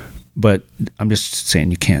 But I'm just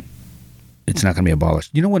saying you can't. It's not going to be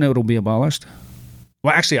abolished. You know when it'll be abolished?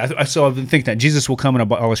 Well, actually, so I've been thinking that Jesus will come and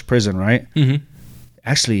abolish prison, right? Mm-hmm.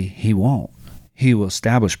 Actually, he won't. He will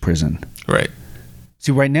establish prison. Right.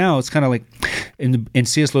 See, right now, it's kind of like in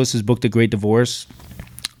C.S. Lewis's book, The Great Divorce.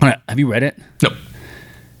 Have you read it? No.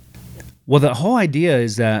 Well, the whole idea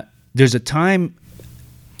is that there's a time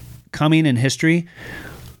coming in history.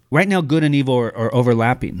 Right now, good and evil are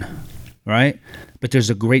overlapping, right? But there's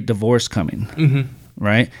a great divorce coming,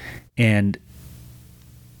 right? And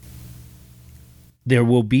there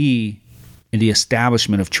will be the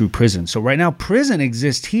establishment of true prison. So right now, prison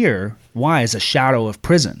exists here. Why? As a shadow of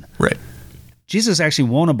prison. Right. Jesus actually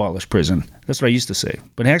won't abolish prison. That's what I used to say.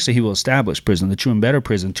 But actually, he will establish prison, the true and better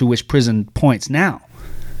prison, to which prison points now.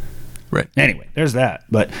 Right. Anyway, there's that.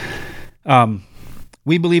 But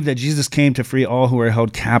we believe that Jesus came to free all who are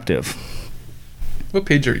held captive. What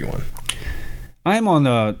page are you on? I'm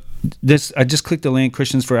on this. I just clicked the link,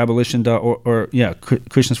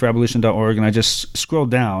 christiansforabolition.org, and I just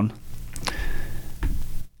scrolled down.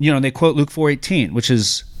 They quote Luke 4:18, which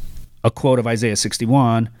is a quote of Isaiah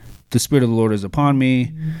 61. The Spirit of the Lord is upon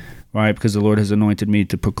me, right? Because the Lord has anointed me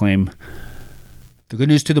to proclaim the good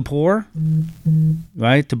news to the poor,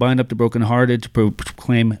 right? To bind up the brokenhearted, to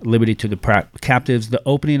proclaim liberty to the captives, the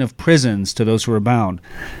opening of prisons to those who are bound.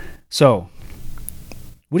 So,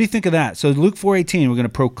 what do you think of that? So Luke 4:18, we're going to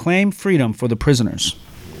proclaim freedom for the prisoners.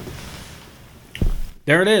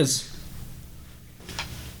 There it is.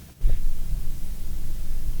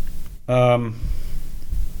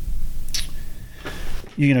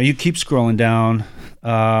 You keep scrolling down.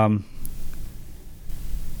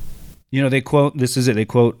 They quote, this is it, they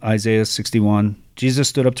quote Isaiah 61. Jesus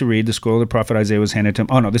stood up to read. The scroll of the prophet Isaiah was handed to him.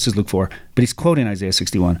 Oh, no, this is Luke 4. But he's quoting Isaiah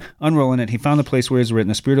 61. Unrolling it, he found the place where it is written,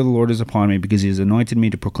 the Spirit of the Lord is upon me because he has anointed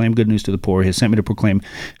me to proclaim good news to the poor. He has sent me to proclaim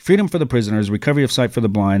freedom for the prisoners, recovery of sight for the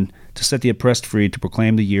blind, to set the oppressed free, to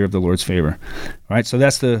proclaim the year of the Lord's favor. All right, so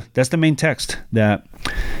that's the main text that,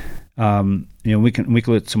 we can look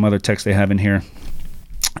at some other text they have in here.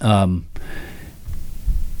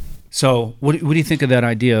 So what do you think of that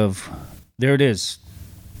idea of, there it is,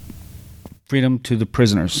 freedom to the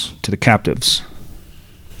prisoners, to the captives?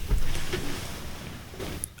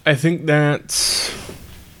 I think it's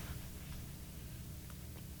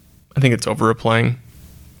overapplying.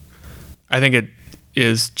 I think it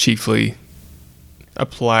is chiefly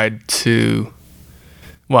applied to,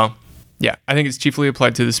 I think it's chiefly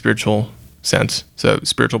applied to the spiritual sense. So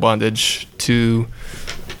spiritual bondage to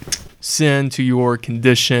sin, to your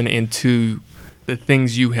condition, and to the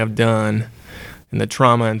things you have done and the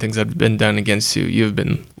trauma and things that have been done against you. You have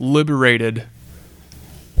been liberated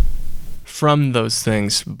from those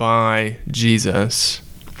things by Jesus.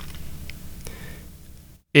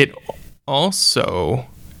 It also,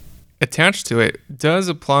 attached to it, does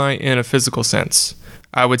apply in a physical sense,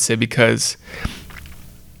 I would say, because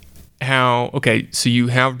so you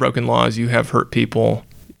have broken laws, you have hurt people,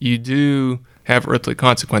 you do have earthly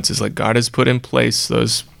consequences. Like, God has put in place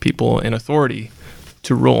those people in authority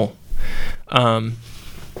to rule.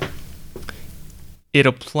 It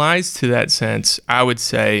applies to that sense, I would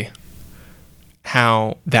say,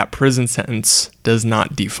 how that prison sentence does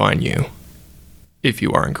not define you if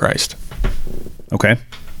you are in Christ. Okay.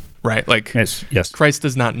 Right? Like, yes. Christ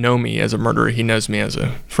does not know me as a murderer. He knows me as a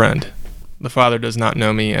friend. The Father does not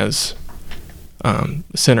know me as a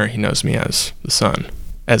sinner. He knows me as a son.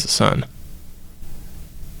 Does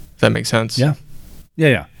that make sense? Yeah.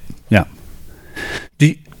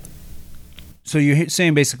 So you're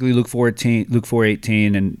saying basically Luke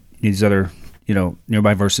 4:18, and these other,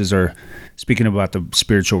 nearby verses are speaking about the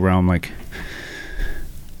spiritual realm, like.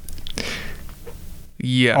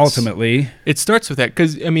 Yes. Ultimately, it starts with that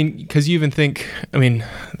because you even think,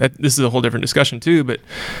 that this is a whole different discussion too. But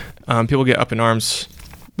people get up in arms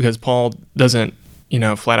because Paul doesn't,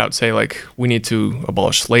 flat out say, like, we need to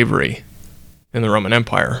abolish slavery in the Roman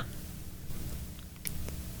Empire.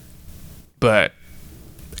 But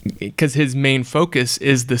because his main focus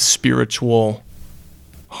is the spiritual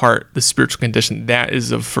heart, the spiritual condition, that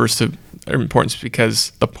is of first importance, because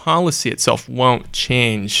the policy itself won't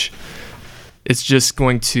change. It's just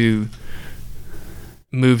going to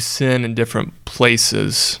move sin in different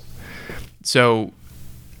places. So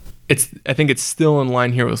I think it's still in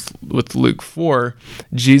line here with Luke 4.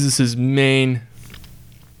 Jesus' main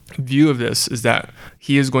view of this is that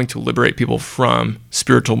he is going to liberate people from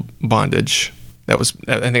spiritual bondage. I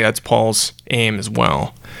think that's Paul's aim as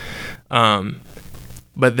well.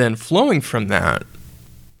 But then flowing from that,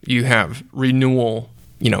 you have renewal,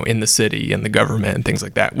 in the city and the government and things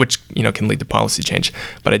like that, which, can lead to policy change.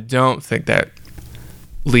 But I don't think that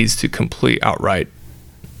leads to complete outright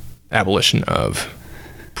abolition of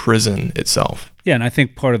prison itself. Yeah, and I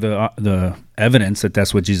think part of the evidence that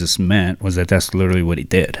that's what Jesus meant was that that's literally what he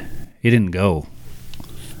did. He didn't go,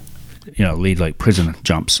 lead like prison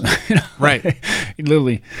jumps. Right. He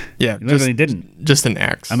literally didn't. Just in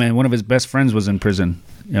Acts. I mean, one of his best friends was in prison.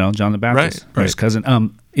 John the Baptist, right. His cousin.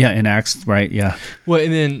 In Acts, right? Yeah. Well,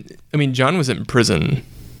 and then John was in prison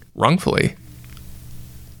wrongfully,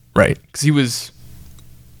 right? Because he was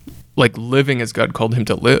like living as God called him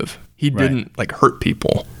to live. He didn't like hurt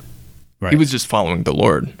people. Right. He was just following the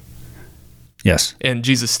Lord. Yes. And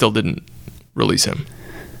Jesus still didn't release him.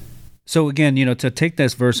 So again, to take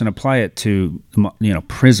this verse and apply it to,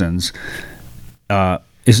 prisons,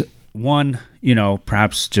 is one,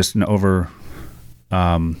 perhaps just an over,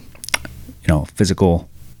 physical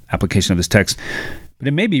application of this text, but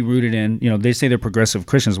it may be rooted in, they say they're progressive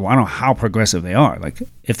Christians. Well, I don't know how progressive they are. Like,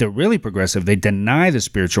 if they're really progressive, they deny the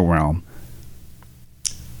spiritual realm.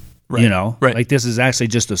 Right. Right. Like this is actually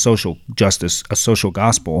just a social justice, a social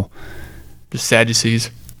gospel. The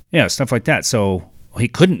Sadducees. Yeah, stuff like that. So he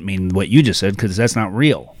couldn't mean what you just said because that's not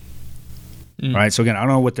real. Right? So again, I don't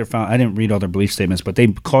know what they're found. I didn't read all their belief statements, but they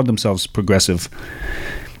called themselves progressive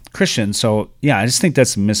Christians. So yeah, I just think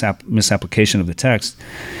that's a misapplication of the text.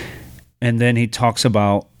 And then he talks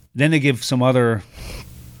about, then they give some other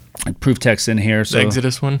proof texts in here. So the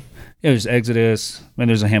Exodus one? Yeah, there's Exodus, and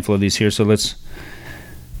there's a handful of these here.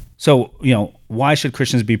 So, why should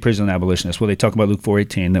Christians be prison abolitionists? Well, they talk about Luke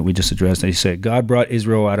 4:18 that we just addressed. They say, God brought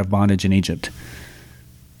Israel out of bondage in Egypt.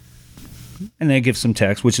 And they give some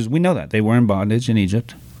text, which is, we know that. They were in bondage in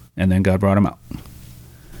Egypt, and then God brought them out.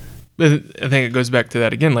 But I think it goes back to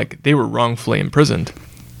that again. Like, they were wrongfully imprisoned.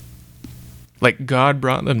 Like, God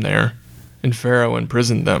brought them there, and Pharaoh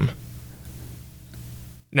imprisoned them.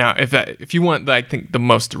 Now, if you want, I think the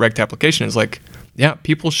most direct application is like, yeah,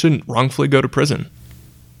 people shouldn't wrongfully go to prison.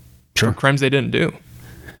 Sure. For crimes they didn't do.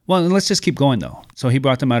 Well, let's just keep going, though. So he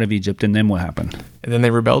brought them out of Egypt, and then what happened? And then they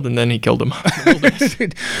rebelled, and then he killed them.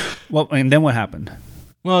 Well, and then what happened?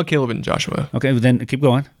 Well, Caleb and Joshua. Okay, then keep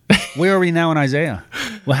going. Where are we now in Isaiah?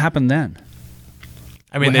 What happened then?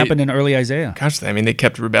 What happened in early Isaiah? Gosh, they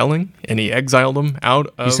kept rebelling, and he exiled them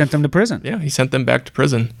out of... He sent them to prison. Yeah, he sent them back to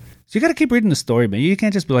prison. So you got to keep reading the story, man. You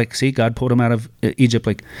can't just be like, see, God pulled them out of Egypt.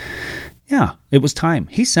 Like, yeah, it was time.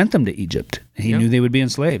 He sent them to Egypt. He knew they would be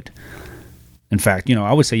enslaved. In fact,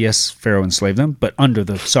 I would say, yes, Pharaoh enslaved them, but under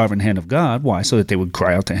the sovereign hand of God. Why? So that they would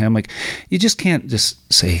cry out to him. Like, you just can't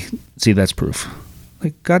just say, see, that's proof.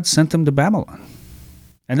 Like, God sent them to Babylon.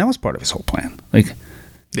 And that was part of his whole plan. Like,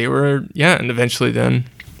 they were, and eventually then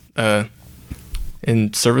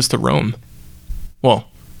in service to Rome. Well,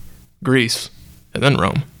 Greece, and then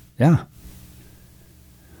Rome. Yeah.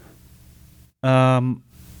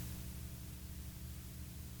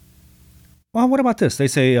 Well, what about this? They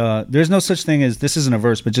say there's no such thing as, this isn't a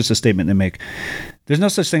verse, but just a statement they make. There's no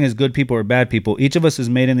such thing as good people or bad people. Each of us is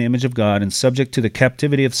made in the image of God and subject to the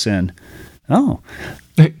captivity of sin. Oh,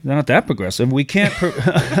 they're not that progressive. We can't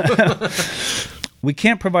we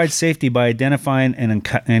can't provide safety by identifying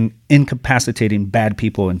and incapacitating bad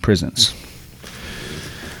people in prisons.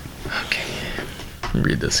 Okay,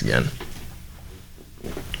 read this again.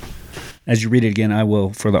 As you read it again, I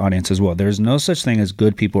will for the audience as well. There is no such thing as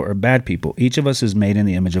good people or bad people. Each of us is made in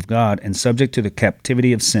the image of God and subject to the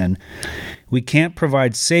captivity of sin. We can't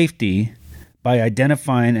provide safety by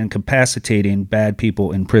identifying and capacitating bad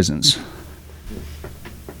people in prisons.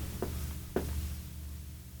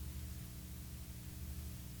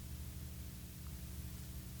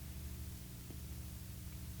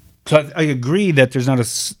 So I agree that there's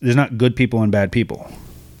not good people and bad people.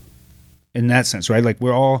 In that sense, right? Like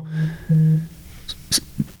we're all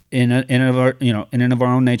in of our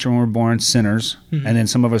own nature when we're born sinners, and then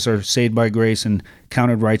some of us are saved by grace and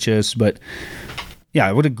counted righteous. But yeah,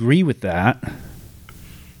 I would agree with that.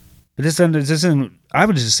 But this isn't. I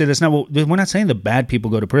would just say that's not what we're not saying. The bad people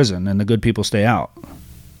go to prison and the good people stay out.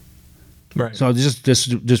 Right. So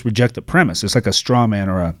just reject the premise. It's like a straw man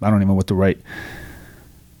or I don't even know what the right.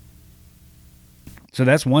 So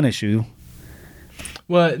that's one issue.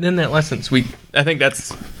 Well, then that lessons. I think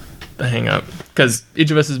that's the hang up. Because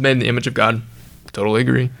each of us is made in the image of God. Totally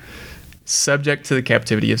agree. Subject to the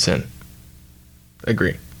captivity of sin.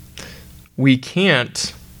 Agree. We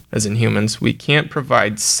can't, as in humans, we can't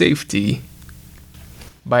provide safety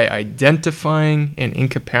by identifying and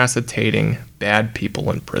incapacitating bad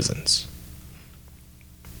people in prisons.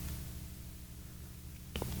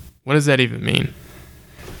 What does that even mean?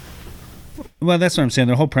 Well, that's what I'm saying.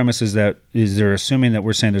 The whole premise is they're assuming that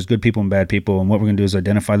we're saying there's good people and bad people, and what we're going to do is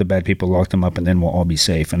identify the bad people, lock them up, and then we'll all be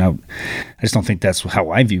safe. And I just don't think that's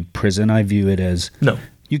how I view prison. I view it as, no,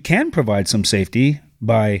 you can provide some safety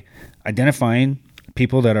by identifying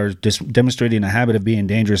people that are just demonstrating a habit of being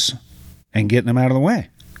dangerous and getting them out of the way.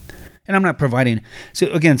 And I'm not providing. So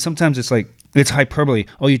again, sometimes it's like, it's hyperbole.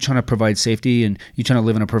 Oh, you're trying to provide safety and you're trying to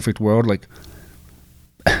live in a perfect world. Like,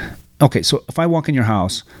 okay, so if I walk in your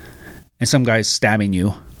house and some guy's stabbing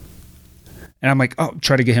you and I'm like, oh,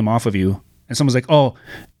 try to get him off of you. And someone's like, oh,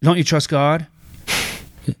 don't you trust God?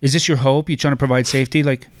 Is this your hope? You trying to provide safety?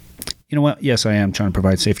 Like, you know what? Yes, I am trying to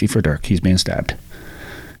provide safety for Dirk. He's being stabbed.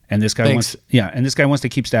 And this guy wants to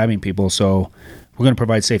keep stabbing people. So we're going to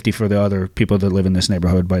provide safety for the other people that live in this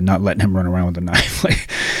neighborhood by not letting him run around with a knife. Like,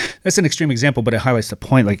 that's an extreme example, but it highlights the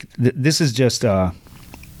point. Like, this is just, I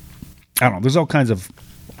don't know. There's all kinds of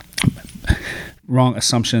wrong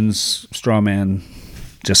assumptions, straw man,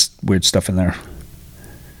 just weird stuff in there.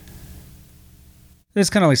 It's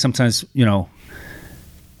kind of like sometimes, when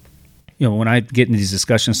I get into these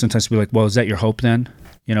discussions, sometimes people are like, well, is that your hope then?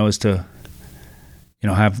 Is to,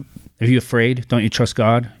 are you afraid? Don't you trust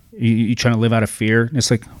God? You trying to live out of fear? And it's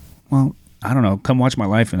like, well, I don't know. Come watch my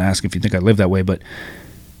life and ask if you think I live that way. But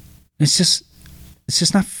it's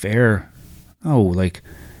just not fair. Oh, like,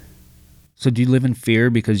 so do you live in fear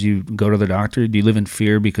because you go to the doctor? Do you live in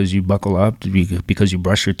fear because you buckle up? Because you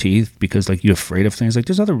brush your teeth? Because like you're afraid of things? Like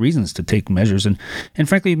there's other reasons to take measures. And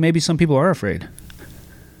frankly, maybe some people are afraid.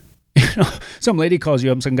 Some lady calls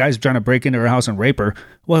you up, some guy's trying to break into her house and rape her.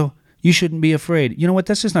 Well, you shouldn't be afraid. You know what?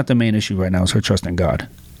 That's just not the main issue right now, is her trust in God.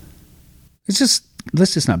 Let's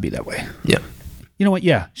just not be that way. Yeah. You know what?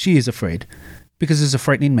 Yeah, she is afraid because he's a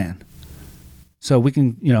frightening man. So we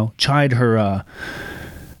can, chide her,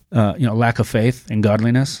 lack of faith and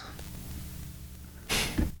godliness.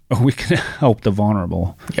 Or we can help the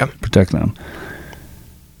vulnerable. Yep. Protect them.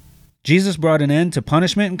 Jesus brought an end to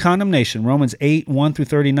punishment and condemnation. Romans 8, 1 through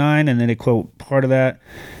 39, and then they quote part of that.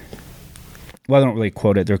 Well, they don't really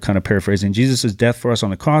quote it. They're kind of paraphrasing. Jesus' death for us on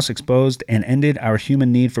the cross exposed and ended our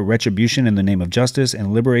human need for retribution in the name of justice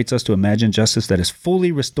and liberates us to imagine justice that is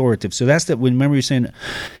fully restorative. So that's that. Remember you're saying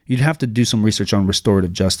you'd have to do some research on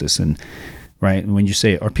restorative justice. And right, and when you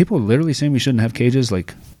say, are people literally saying we shouldn't have cages?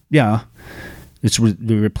 Like, yeah. We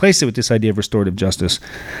replace it with this idea of restorative justice.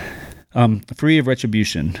 Free of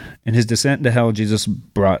retribution. In his descent into hell, Jesus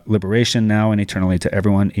brought liberation now and eternally to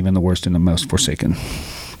everyone, even the worst and the most forsaken.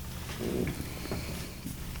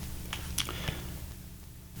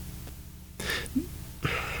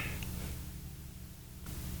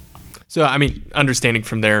 So, understanding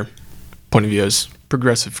from their point of view as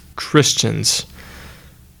progressive Christians,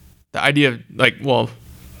 the idea of,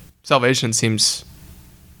 salvation seems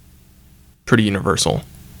pretty universal.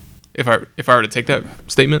 If I were to take that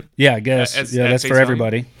statement? Yeah, I guess. That's for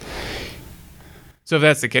everybody. So if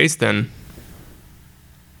that's the case, then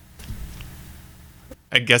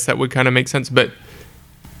I guess that would kind of make sense. But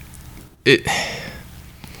I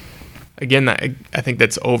think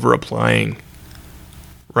that's over-applying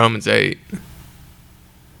Romans 8.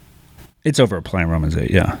 It's over-applying Romans 8,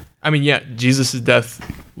 yeah. Jesus' death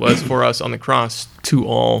was for us on the cross to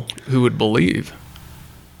all who would believe.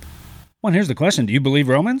 Well, here's the question. Do you believe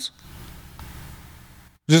Romans?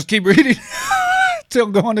 Just keep reading till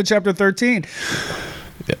go on to chapter 13.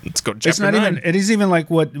 Yeah, let's go to chapter 9. It is even like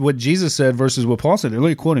what Jesus said versus what Paul said. They're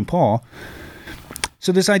really quoting Paul.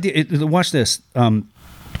 So this idea, watch this.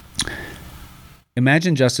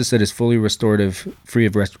 Imagine justice that is fully restorative, free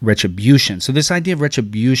of retribution. So this idea of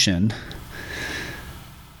retribution,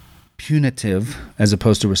 punitive as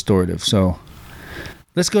opposed to restorative. So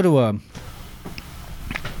let's go to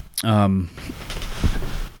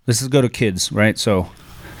let's go to kids, right? So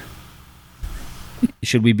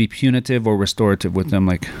should we be punitive or restorative with them?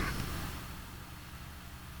 Like,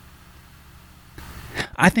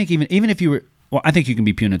 I think even if you were, well, I think you can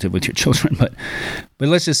be punitive with your children, but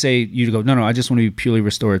let's just say you go, no, I just want to be purely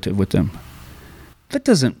restorative with them. That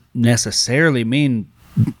doesn't necessarily mean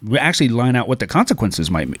we actually line out what the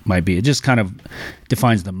consequences might be. It just kind of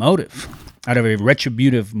defines the motive. Out of a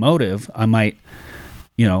retributive motive, I might,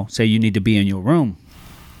 say you need to be in your room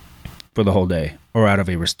for the whole day. Or out of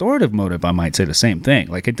a restorative motive, I might say the same thing.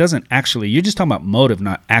 Like, it doesn't actually, you're just talking about motive,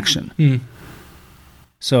 not action. Mm.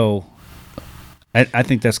 So I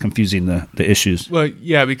think that's confusing the issues. Well,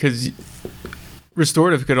 yeah, because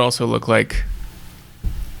restorative could also look like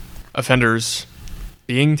offenders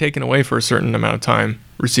being taken away for a certain amount of time,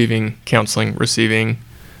 receiving counseling, receiving,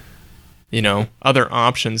 other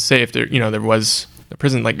options. Say if there was a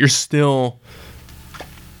prison, like, you're still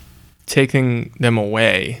taking them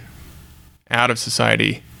away out of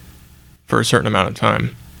society for a certain amount of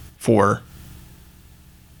time for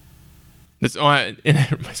this.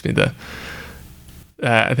 It reminds me of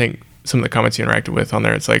I think some of the comments you interacted with on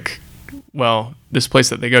there, it's like well, this place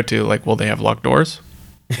that they go to, like, will they have locked doors?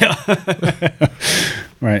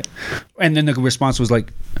 Right. And then the response was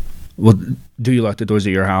like, well, do you lock the doors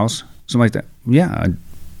at your house? Something like that. Yeah.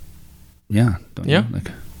 Don't you?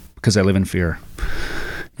 Like, because I live in fear.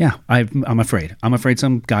 Yeah, I'm afraid. I'm afraid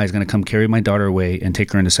some guy's going to come carry my daughter away and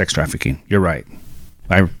take her into sex trafficking. You're right.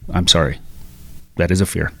 I'm sorry. That is a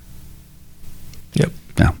fear. Yep.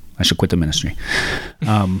 Yeah, I should quit the ministry.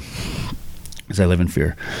 Because I live in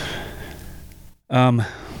fear. Oh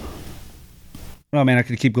man, I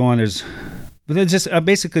could keep going. But they're just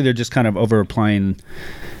basically they're just kind of over applying,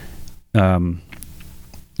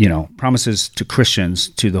 promises to Christians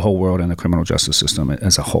to the whole world and the criminal justice system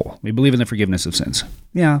as a whole. We believe in the forgiveness of sins.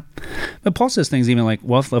 Yeah, but Paul says things even like,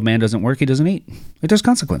 well, if a man doesn't work, he doesn't eat. Like, there's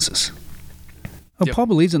consequences. Oh, yep. Paul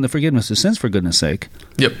believes in the forgiveness of sins, for goodness sake.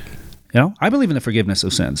 Yep. I believe in the forgiveness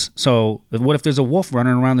of sins. So what if there's a wolf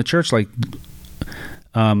running around the church like,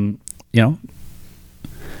 what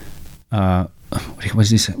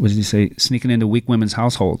did he say? Sneaking into weak women's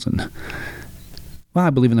households, and I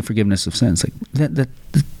believe in the forgiveness of sins. Like that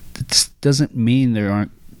doesn't mean there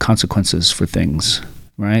aren't consequences for things,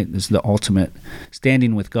 right? There's the ultimate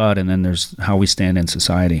standing with God, and then there's how we stand in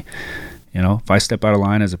society. If I step out of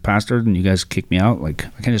line as a pastor and you guys kick me out, like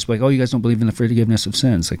I can't just be like, oh, you guys don't believe in the forgiveness of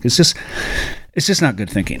sins. Like it's just not good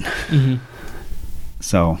thinking. Mm-hmm.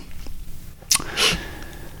 So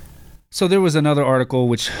there was another article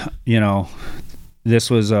which, this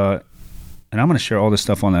was, and I'm going to share all this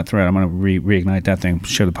stuff on that thread. I'm going to reignite that thing,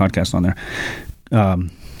 share the podcast on there.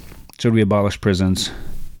 Should we abolish prisons?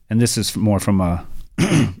 And this is more from a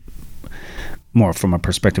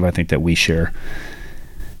perspective I think that we share.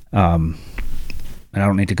 And I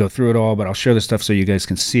don't need to go through it all, but I'll share the stuff so you guys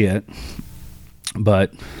can see it.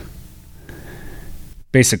 But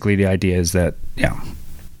basically the idea is that,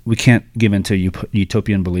 we can't give into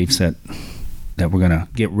utopian beliefs that we're going to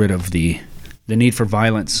get rid of the need for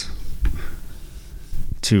violence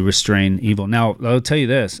to restrain evil. Now, I'll tell you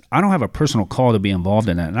this. I don't have a personal call to be involved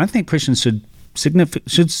in that. And I think Christians should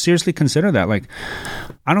seriously consider that. Like,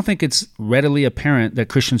 I don't think it's readily apparent that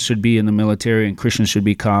Christians should be in the military and Christians should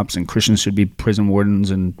be cops and Christians should be prison wardens.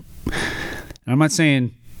 And I'm not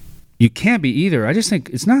saying you can't be either. I just think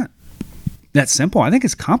it's not that simple. I think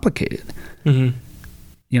it's complicated. Mm-hmm.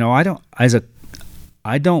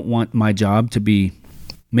 I don't want my job to be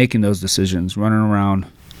making those decisions, running around.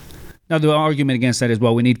 Now, the argument against that is,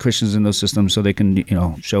 well, we need Christians in those systems so they can,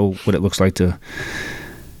 show what it looks like to,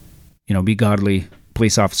 be godly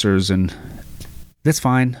police officers, and that's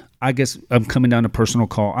fine. I guess I'm coming down to personal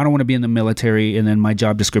call. I don't want to be in the military, and then my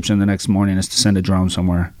job description the next morning is to send a drone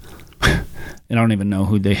somewhere, and I don't even know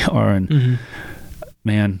who they are, and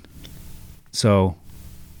man, so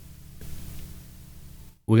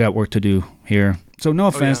we got work to do here. So no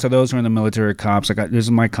offense to those who are in the military, cops. This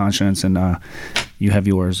is my conscience, and you have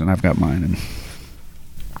yours, and I've got mine. And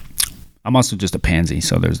I'm also just a pansy,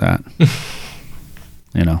 so there's that.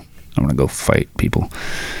 I'm gonna go fight people.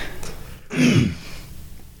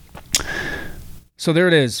 So there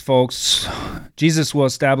it is, folks. Jesus will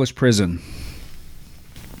establish prison,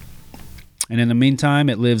 and in the meantime,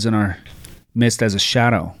 it lives in our midst as a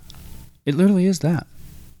shadow. It literally is that.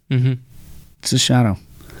 Mm-hmm. It's a shadow.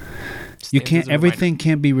 You can't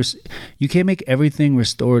you can't make everything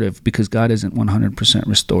restorative because God isn't 100%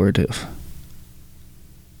 restorative.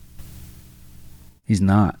 He's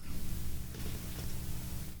not.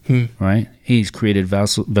 Right? He's created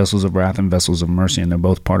vessels of wrath and vessels of mercy, and they're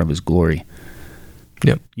both part of his glory.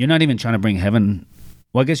 Yep. You're not even trying to bring heaven.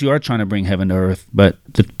 Well, I guess you are trying to bring heaven to earth, but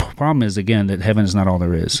the problem is, again, that heaven is not all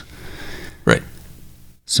there is. Right.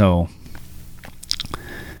 So,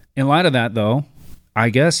 in light of that, though, I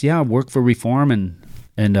guess, work for reform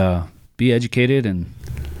and be educated and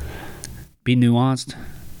be nuanced.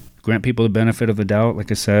 Grant people the benefit of the doubt,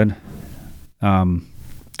 like I said.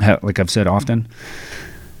 Like I've said often.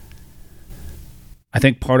 I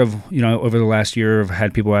think part of, over the last year, I've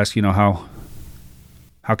had people ask,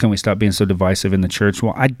 how can we stop being so divisive in the church?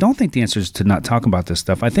 Well, I don't think the answer is to not talk about this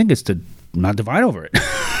stuff. I think it's to not divide over it.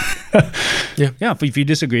 Yeah. If you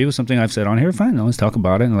disagree with something I've said on here, fine. Let's talk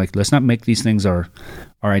about it. And let's not make these things our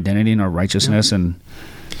identity and our righteousness. And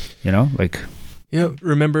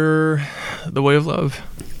remember the way of love.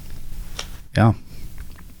 Yeah.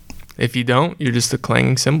 If you don't, you're just a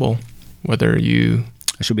clanging cymbal. Whether you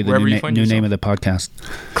that should be the new name of the podcast.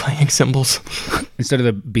 Clanging cymbals. Instead of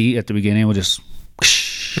the beat at the beginning, we'll just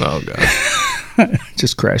oh god,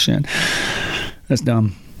 just crash in. That's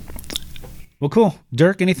dumb. Well, cool.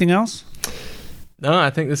 Dirk, anything else? No,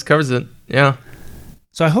 I think this covers it. Yeah.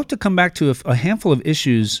 So I hope to come back to a handful of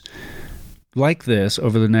issues like this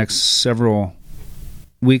over the next several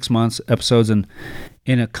weeks, months, episodes, and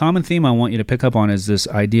a common theme I want you to pick up on is this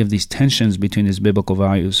idea of these tensions between these biblical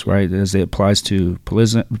values, right, as it applies to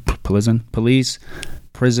police,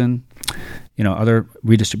 prison, other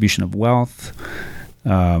redistribution of wealth,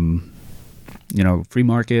 free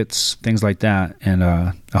markets, things like that. And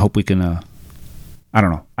I hope we can, I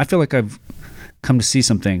don't know. I feel like I've come to see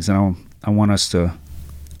some things, and I want to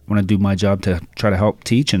do my job to try to help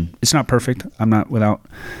teach. And it's not perfect. I'm not without,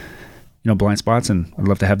 blind spots, and I'd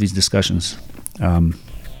love to have these discussions.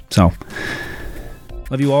 So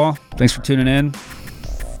love you all. Thanks for tuning in.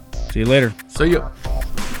 See you later. See ya.